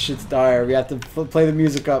like, dude, this shit's dire. We have to play the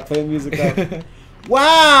music up. Play the music up.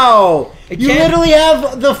 Wow! You can't- literally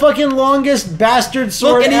have the fucking longest bastard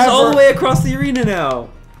sword Look, and he's ever. all the way across the arena now.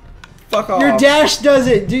 Fuck off. Your dash does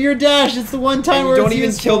it. Do your dash. It's the one time And where you don't it's even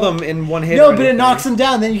useful. kill them in one hit. No, or but it anything. knocks them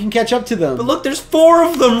down. Then you can catch up to them. But look, there's 4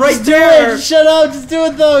 of them right Just do there. it. Shut up. Just do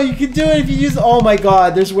it though. You can do it if you use. Oh my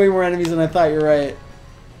god, there's way more enemies than I thought. You're right.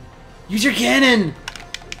 Use your cannon.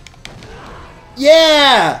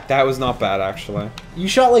 Yeah. That was not bad, actually. You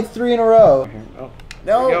shot like 3 in a row. Oh,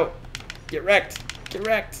 No. there we go. Get wrecked. Get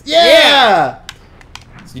wrecked. Yeah.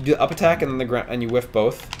 So you do the up attack and then the ground, and you whiff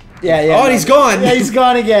both. Yeah, yeah. Oh, and he's gone. Yeah, he's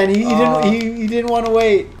gone again. He didn't want to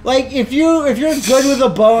wait. Like if you're good with a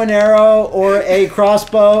bow and arrow or a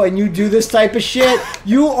crossbow and you do this type of shit,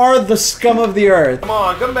 you are the scum of the earth. Come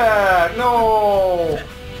on, come back. No.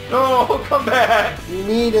 No, come back. You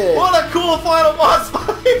need it. What a cool final boss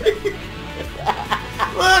fight.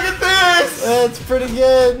 Look at this. That's pretty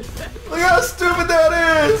good. Look how stupid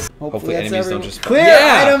that is. Hopefully that's enemies don't everyone. just... Clear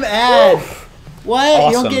Yeah. item ad. What? You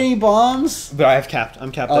Awesome. don't get any bombs? But I have capped.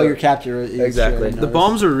 I'm capped. Oh, you're captured. Exactly. The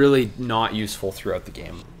bombs are really not useful throughout the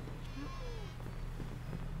game.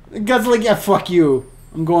 God's like, yeah, fuck you.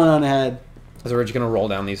 I'm going on ahead. So we're just gonna roll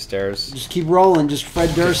down these stairs. Just keep rolling. Just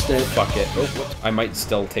Fred Durst it. Fuck it. Oh, whoops. I might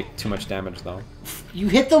still take too much damage though. You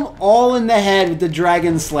hit them all in the head with the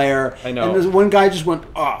Dragon Slayer. I know. And there's one guy just went,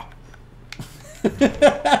 ah.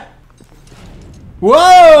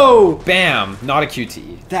 Whoa! Bam! Not a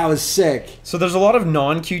QTE. That was sick. So there's a lot of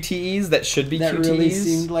non-QTEs that should be That QTEs. really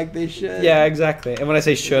seemed like they should. Yeah, exactly. And when I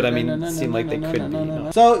say should, I mean No, no, no, seem no, like no, they no, could no, be. no, You no, know?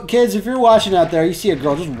 no. So, kids, if you're watching out there, you see a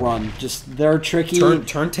girl, just run. They're tricky.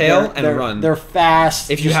 Turn tail and run. They're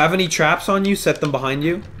fast. If you have any traps on you, set them behind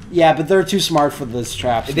you. Yeah, but they're too smart for this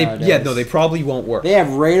traps nowadays. Yeah, no, they probably won't work. They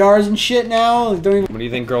have radars and shit now. Like, don't even... What do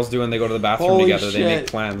you think girls do when they go to the bathroom Holy together? shit. They make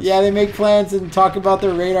plans. Yeah, they make plans and talk about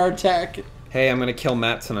their radar tech. Hey, I'm gonna kill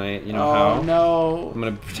Matt tonight. You know Oh, how? no. I'm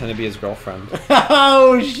gonna pretend to be his girlfriend.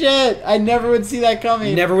 Oh, shit. I never would see that coming.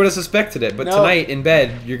 You never would have suspected it, but No. tonight in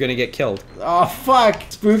bed, you're gonna get killed. Oh, fuck.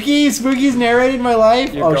 Spooky? Spooky's narrated my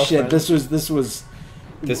life? Your Oh, girlfriend. shit. This was This was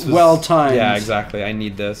well timed. Yeah, exactly. I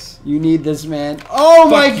need this. You need this, man. Oh,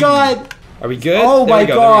 Fuck my you. God. Are we good? Oh There my we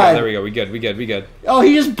go, God. There we go. We good. We good. We good. Oh,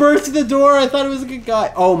 he just burst through the door. I thought it was a good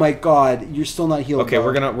guy. Oh, my God. You're still not healed. Okay, though.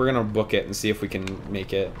 we're gonna book it and see if we can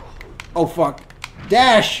make it. Oh, fuck.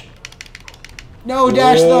 Dash. No,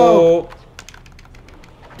 dash, though.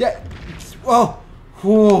 Whoa. Whoa.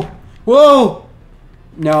 Whoa. Whoa.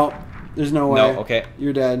 No. There's no way. No. Okay.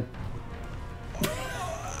 You're dead.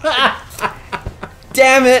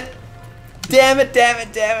 Damn it! Damn it! Damn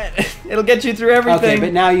it! Damn it! It'll get you through everything. Okay,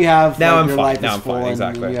 but now you have. Now like, I'm your fine. life Now is I'm full fine, and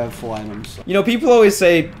exactly. you have full items. You know, people always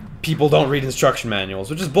say people don't read instruction manuals,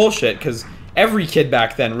 which is bullshit, because every kid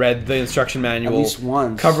back then read the instruction manual At least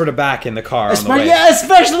once. cover to back in the car on the way. Yeah,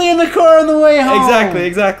 especially in the car on the way home. Exactly,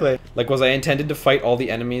 exactly. Like, was I intended to fight all the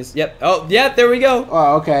enemies? Yep. Oh, yeah, there we go.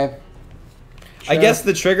 Oh, okay. I guess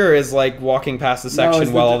the trigger is like walking past the section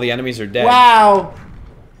it's while the- all the enemies are dead. Wow.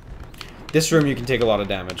 This room you can take a lot of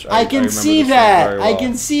damage. I can remember see this room that. very I well.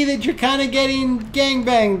 can see that you're kind of getting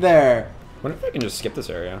gangbanged there. Wonder if I can just skip this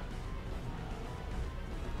area.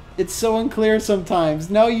 It's so unclear sometimes.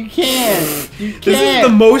 No, you can't. You can't. This is the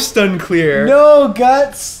most unclear. No,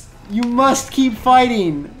 Guts. You must keep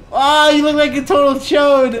fighting. Ah, you look like a total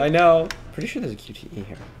chode. I know. Pretty sure there's a QTE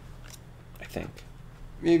here. I think.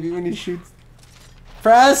 Maybe when he shoots.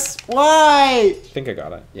 Press. Why? I think I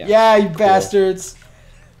got it. Yeah. Yeah, you bastards.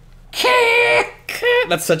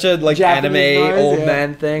 That's such a like Japanese anime noise, old yeah.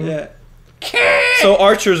 man thing. Yeah. So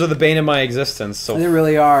archers are the bane of my existence. So They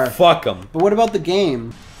really are. fuck them. But what about the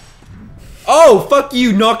game? Oh, fuck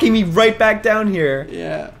you, knocking me right back down here.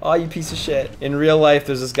 Yeah. Oh, you piece of shit. In real life,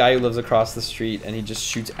 there's this guy who lives across the street, and he just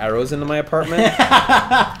shoots arrows into my apartment.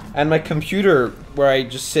 And my computer, where I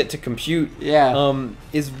just sit to compute, Yeah.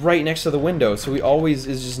 is right next to the window. So he always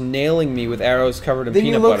is just nailing me with arrows covered in Then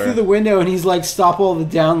you peanut look butter. through the window and he's like, stop all the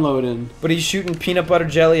downloading. But he's shooting peanut butter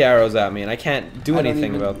jelly arrows at me, and I can't do I don't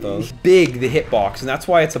anything even- about those. Big, the hitbox, and that's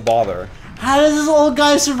why it's a bother. How does this old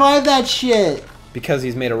guy survive that shit? Because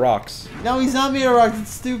he's made of rocks. No, he's not made of rocks.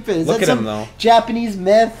 It's stupid. Is Look that at him, some though. Japanese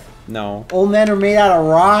myth? No. Old men are made out of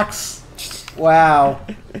rocks? Wow.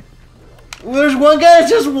 There's one guy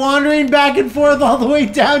that's just wandering back and forth all the way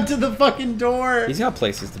down to the fucking door. He's got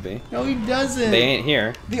places to be. No, he doesn't. They ain't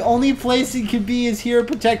here. The only place he could be is here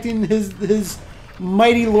protecting his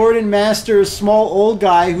mighty lord and master, small old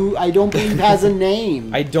guy who I don't believe has a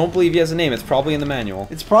name. I don't believe he has a name. It's probably in the manual.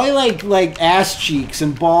 It's probably like ass cheeks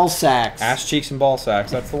and ball sacks. Ass cheeks and ball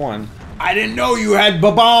sacks. That's the one. I didn't know you had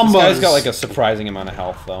babambas. This guy's got like a surprising amount of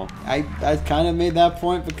health, though. I kind of made that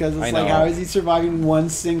point because it's I like, know. how is he surviving one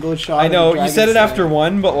single shot? I know, of the you said it Dragon after Slayer?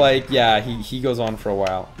 one, but like, yeah, he goes on for a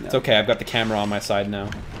while. No. It's okay, I've got the camera on my side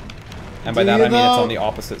now. And by Do that you, I mean it's though? on the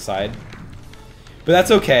opposite side. But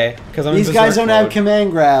that's okay, because I'm These in guys Berserk don't have mode.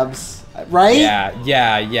 command grabs, right? Yeah,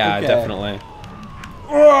 Okay. definitely.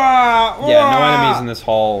 Yeah, no enemies in this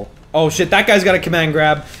hall. Oh shit, that guy's got a command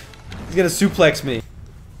grab. He's gonna suplex me.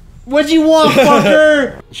 What you want,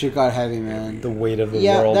 fucker? Shit got heavy, man. The weight of the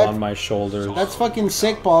Yeah, world that's- on my shoulders. That's fucking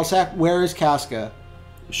sick, ball sack. Where is Casca?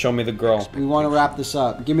 Show me the girl. We want to wrap this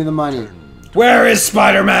up. Give me the money. Where is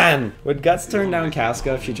Spider-Man? Would Guts turn down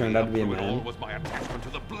Casca if she turned out to be a man? Was my attachment to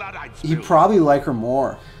the blood I'd He'd spilled. probably like her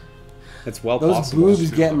more. It's well Those possible.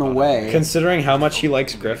 boobs get in the way. Considering how much he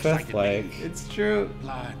likes Griffith, like... It's true.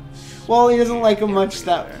 Well, he doesn't like him much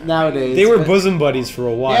nowadays. They were but- bosom buddies for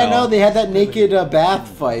a while. Yeah, no, they had that naked bath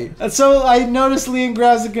fight. And so I noticed Liam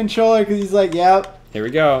grabs the controller because he's like, yep. Here we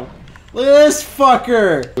go. Look at this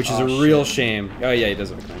fucker. Which is a real shame. Oh yeah, he does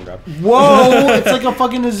have a command grab. Whoa, it's like a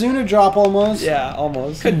fucking Azuna drop almost. Yeah,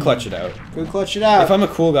 almost. Could clutch it out. Good clutch it out. If I'm a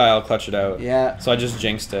cool guy, I'll clutch it out. Yeah. So I just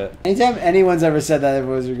jinxed it. Anytime anyone's ever said that,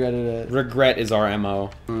 everyone's regretted it. Regret is our MO.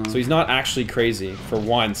 So he's not actually crazy for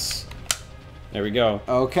once. There we go.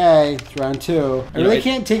 Okay, it's round 2. I You really know,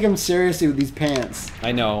 can't take him seriously with these pants.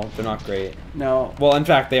 I know, they're not great. No. Well, in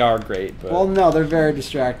fact, they are great, but... Well, no, they're very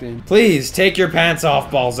distracting. Please, take your pants off,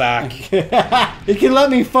 Balzac. It can let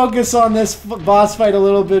me focus on this boss fight a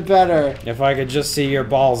little bit better. If I could just see your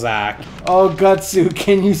Balzac. Oh, Gutsu,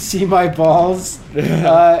 can you see my balls?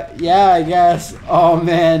 Yeah, I guess. Oh,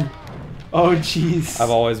 man. Oh, jeez.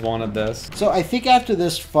 I've always wanted this. So I think after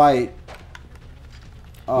this fight...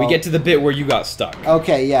 We get to the bit where you got stuck.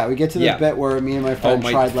 Okay, yeah, we get to the Yeah. bit where me and my Oh, friend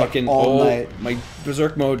my tried like fucking... all night. my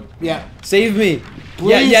Berserk mode. Yeah. Save me.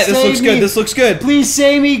 Please yeah, this save looks me. good. This looks good. Please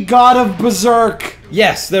save me, God of Berserk!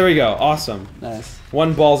 Yes, there we go. Awesome. Nice.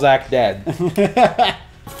 One Balzac dead.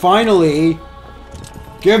 Finally,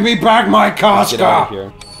 give me back my Get out of Casca!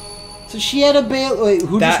 here. So she had a bail. Wait,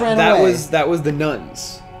 who just ran away? That was the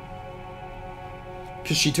nuns.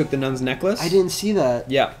 Cause she took the nun's necklace. I didn't see that.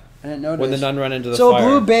 Yeah. I didn't notice. When the nun ran into the so fire.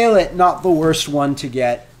 Blue Bayonet, not the worst one to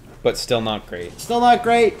get. But still not great. Still not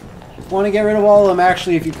great. Want to get rid of all of them,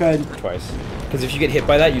 actually, if you could. Twice. Because if you get hit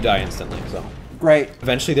by that, you die instantly. So Great.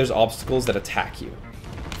 eventually, there's obstacles that attack you.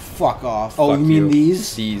 Fuck off. Oh, Fuck you mean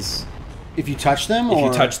these? These. If you touch them, If or?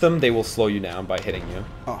 you touch them, they will slow you down by hitting you.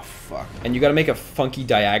 Oh, fuck. And you got to make a funky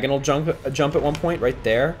diagonal jump at one point right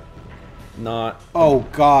there. Not. Oh,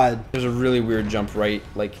 God. There's a really weird jump right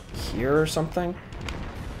like here or something.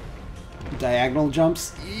 Diagonal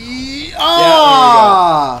jumps. Yeah,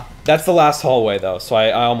 Ah! That's the last hallway though, so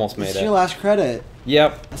I almost made It's it. your last credit.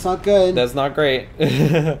 Yep. That's not good. That's not great.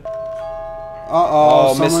 Uh-oh.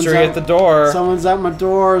 Oh, mystery at the door. Someone's at my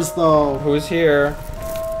doors, though. Who's here?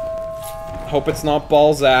 Hope it's not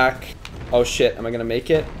Balzac. Oh shit, am I gonna make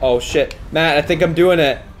it? Oh shit. Matt, I think I'm doing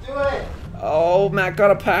it. Do it! Oh, Matt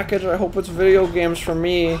got a package. I hope it's video games for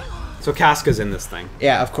me. So Casca's in this thing.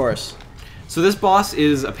 Yeah, of course. So this boss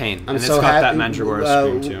is a pain. I'm and so it's got happy. that Mandragora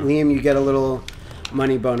scream too. Liam, you get a little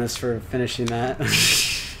money bonus for finishing that.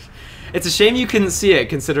 It's a shame you couldn't see it,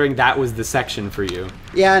 considering that was the section for you.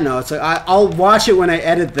 Yeah, I know. It's like I'll watch it when I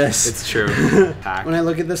edit this. It's true. Pack. When I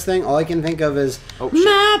look at this thing, all I can think of is Oh, shit.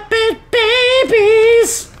 Muppet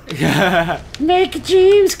Babies. Make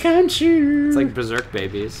dreams come true. It's like Berserk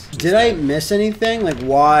babies. Did I miss anything? Like,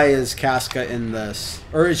 why is Casca in this?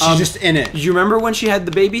 Or is she just in it? Did you remember when she had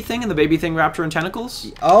the baby thing and the baby thing wrapped her in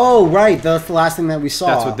tentacles? Oh, right. That's the last thing that we saw.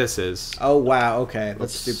 That's what this is. Oh, wow. Okay.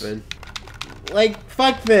 That's Oops. stupid. Like,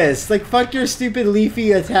 fuck this. Like, fuck your stupid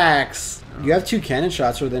leafy attacks. You have 2 cannon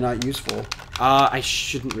shots, or are they not useful? I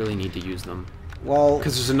shouldn't really need to use them. Well...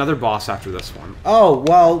 Because there's another boss after this one. Oh,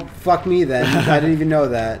 well, fuck me then. I didn't even know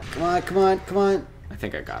that. Come on, come on, come on. I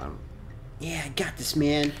think I got him. Yeah, I got this,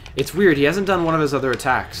 man. It's weird. He hasn't done one of his other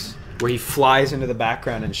attacks where he flies into the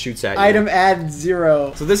background and shoots at you. Item add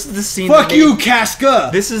 0. So this is the scene. Fuck that you, made, Casca!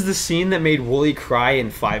 This is the scene that made Wooly cry in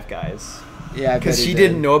Five Guys. Yeah, because he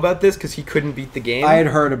didn't know about this because he couldn't beat the game. I had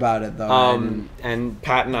heard about it, though. And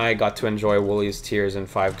Pat and I got to enjoy Wooly's tears in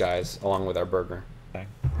Five Guys along with our burger.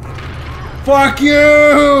 Fuck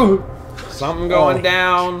you! Something going Oh.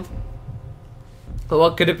 down. But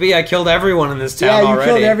what could it be? I killed everyone in this town Yeah, you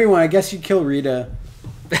already. killed everyone. I guess you killed Rita.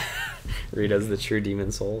 Rita's the true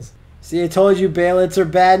demon souls. See, I told you Baelits are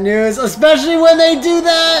bad news, especially when they do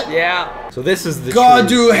that! Yeah. So this is the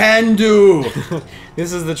Godu Handu!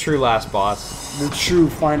 This is the true last boss. The true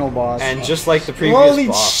final boss. And just like the previous Holy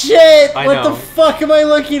boss. shit! I What know. the fuck am I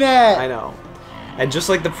looking at? I know. And just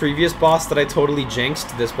like the previous boss that I totally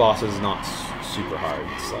jinxed, this boss is not super hard,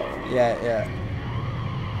 so... Yeah.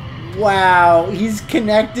 Wow, he's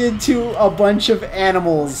connected to a bunch of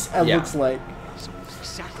animals, it Yeah. looks like.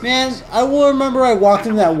 Man, I will remember I walked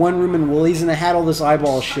into that one room in Woolies and it had all this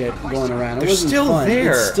eyeball shit going around. It They're wasn't still fun.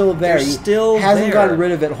 there. It's still there. They're He still hasn't there. gotten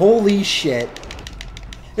rid of it. Holy shit.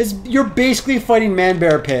 You're basically fighting Man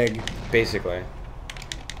Bear Pig. Basically.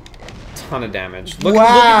 Ton of damage. Look Wow.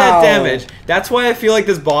 at that damage. That's why I feel like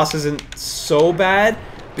this boss isn't so bad.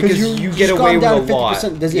 Because you get he's away gone with down a to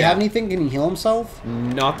 50%. lot. Does he Yeah. have anything? Can he heal himself?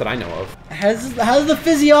 Not that I know of. How does the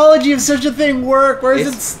physiology of such a thing work? Where's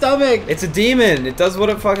It's- its stomach? It's a demon. It does what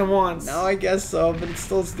it fucking wants. No, I guess so, but it's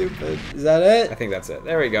still stupid. Is that it? I think that's it.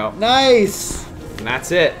 There we go. Nice. And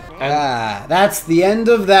that's it. And That's the end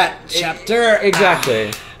of that chapter.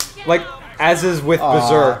 exactly. Like, as is with Aw.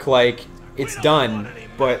 Berserk, like, it's done,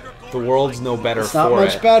 but the world's no better It's for not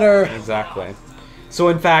much it. better. Exactly. So,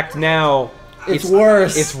 in fact, now... It's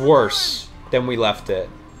worse. It's worse than we left it.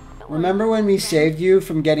 Remember when we saved you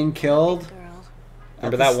from getting killed? Remember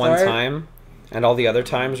At the that one start? time? And all the other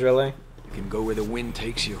times, really? You can go where the wind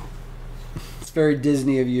takes you. It's very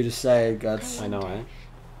Disney of you to say, Guts. I know, eh?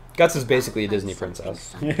 Guts is basically a Disney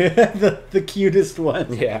princess. the cutest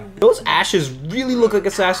one. Yeah. Those ashes really look like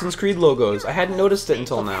Assassin's Creed logos. I hadn't noticed it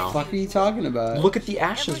until now. What the fuck are you talking about? Look at the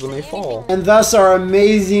ashes when they fall. And thus our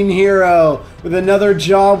amazing hero with another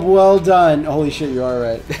job well done. Holy shit, you are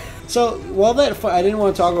right. So while that I didn't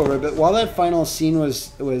want to talk over it, but while that final scene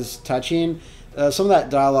was touching, some of that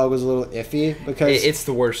dialogue was a little iffy because It's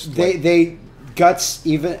the worst. they Guts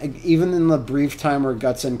even in the brief time where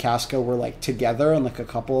Guts and Casca were like together and like a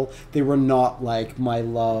couple, they were not like my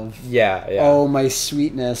love. Yeah. Oh my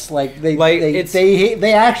sweetness! Like they it's-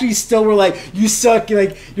 they actually still were like, you suck,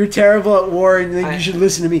 like you're terrible at war, and like, you should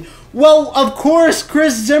listen to me. Well, of course,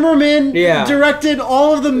 Chris Zimmerman directed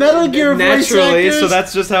all of the Metal Gear voice naturally, actors. so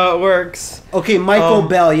that's just how it works. Okay, Michael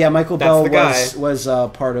Bell. Yeah, Michael Bell the guy. was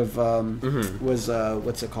part of was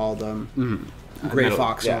what's it called? Gray Metal-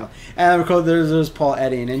 Fox. yeah. And of course, there's Paul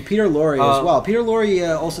Edding and Peter Lorre as well. Peter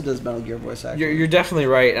Lorre also does Metal Gear voice acting. You're definitely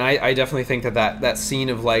right, and I definitely think that scene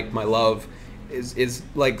of like my love is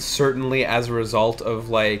like certainly as a result of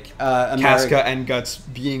like Casca and Guts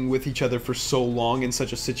being with each other for so long in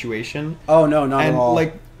such a situation. Oh no, not And at all.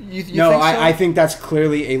 like you no, think so? I think that's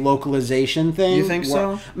clearly a localization thing. You think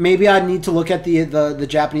so? Maybe I'd need to look at the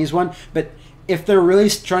Japanese one, but if they're really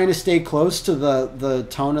trying to stay close to the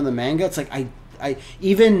tone of the manga, it's like I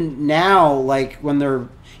even now, like when they're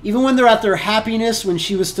at their happiness when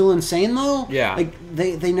she was still insane though, Yeah. like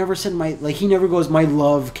they never said he never goes my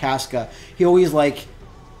love Casca. He always like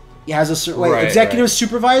he has a certain executive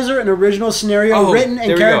supervisor, an original scenario written and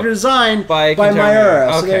there we character go. Designed by Kentaro Miura.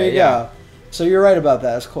 Miura. So there Okay, you yeah. go. So you're right about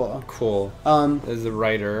that. It's cool. Cool. As the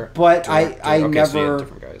writer, But director. I Okay, never. so you had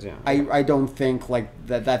different guys, yeah. I don't think like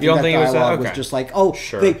that. You don't think it was that? dialogue was Okay. just like, oh,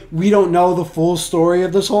 Sure. we don't know the full story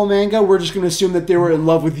of this whole manga. We're just going to assume that they were in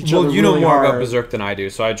love with each other. Well, you know really more hard. about Berserk than I do,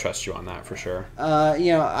 so I trust you on that for sure.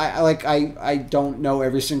 You know, I don't know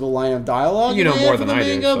every single line of dialogue. You know in more the than I do,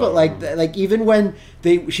 manga, so- But like even when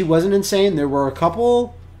she wasn't insane, there were a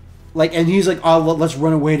couple. Like, and he's like, oh, let's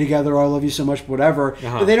run away together. I love you so much, whatever.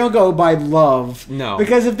 But they don't go by love. No.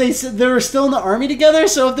 Because if they were still in the army together,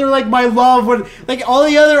 so if they're like, my love, would like all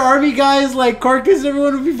the other army guys, like Carcass,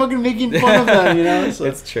 everyone would be fucking making fun of them, you know? So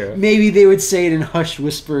It's true. Maybe they would say it in hushed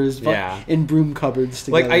whispers, Yeah. in broom cupboards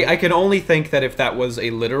together. Like I can only think that if that was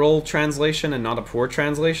a literal translation and not a poor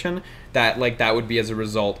translation, that would be as a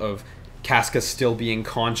result of Casca still being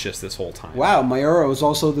conscious this whole time. Wow, Miura was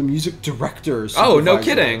also the music director. Oh, no supervisor.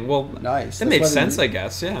 kidding. Well, Nice. That That's makes what sense, it- I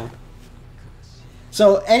guess. Yeah.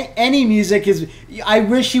 So any music is. I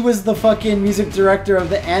wish he was the fucking music director of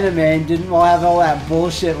the anime and didn't have all that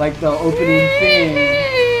bullshit like the opening thing.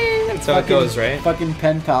 That's how it goes, right? Fucking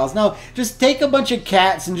pen pals. No, just take a bunch of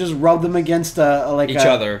cats and just rub them against Each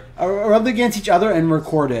other. Rub them against each other and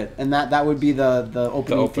record it, and that would be the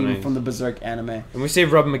opening opening. theme from the Berserk anime. When we say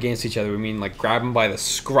rub them against each other, we mean like grab them by the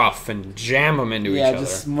scruff and jam them into Yeah, each other.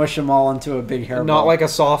 just smush them all into a big hairball. Not like a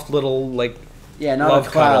soft little like not love a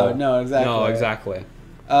cloud. cuddle. No, exactly. No, exactly.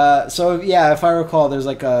 So yeah, if I recall, there's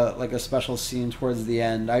like a special scene towards the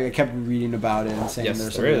end. I kept reading about it and saying Yes,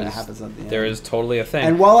 there's there something that is. happens at the end. There is totally a thing.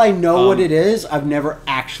 And while I know what it is, I've never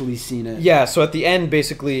actually seen it. Yeah, so at the end,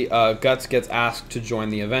 basically, Guts gets asked to join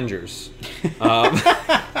the Avengers.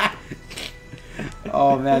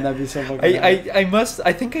 Oh man, that'd be so fucking.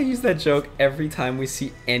 I think I use that joke every time we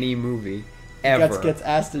see any movie. Ever. Guts gets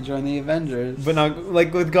asked to join the Avengers. But now,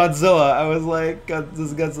 like with Godzilla, I was like,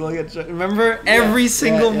 does Godzilla get shot? Remember? Every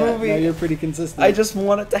single movie. No, you're pretty consistent. I just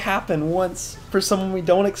want it to happen once for someone we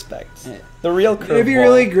don't expect. The real curveball. It'd be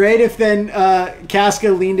really great if then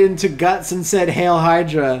Casca leaned into Guts and said, "Hail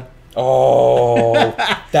Hydra." Oh,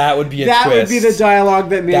 that would be a that twist. would be the dialogue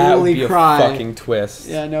that made that Willie would be cry. a fucking twist.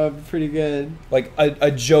 Yeah, no, it'd be pretty good. Like a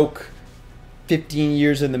joke 15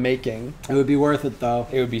 years in the making. It would be worth it, though.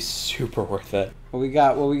 It would be super worth it. What we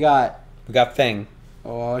got? What we got? We got Thing.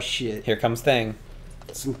 Oh, shit. Here comes Thing.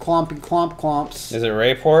 Some clomps. Is it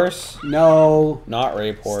Rape Horse? No. Not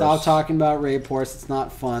Rape Horse. Stop talking about Rape Horse. It's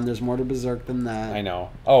not fun. There's more to Berserk than that. I know.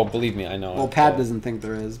 Oh, believe me, I know. Well, Pat doesn't think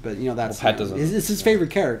there is, but, you know, that's... Pat doesn't. It's his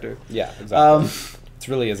favorite character. Yeah, exactly. It's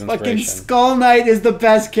really his inspiration. Fucking Skull Knight is the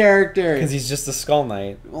best character. Because he's just a Skull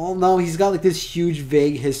Knight. Well, no, he's got, like, this huge,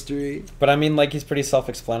 vague history. But, I mean, like, he's pretty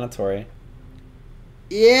self-explanatory.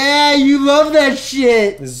 Yeah, you love that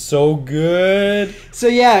shit. It's so good. So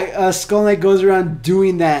yeah, Skull Knight goes around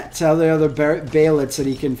doing that to other Baelits that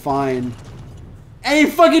he can find, and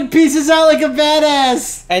he fucking pieces out like a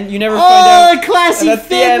badass. And you never find out. Oh, classy and that's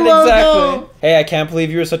the Finn end, logo. exactly. Hey, I can't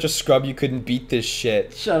believe you were such a scrub you couldn't beat this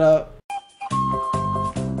shit. Shut up.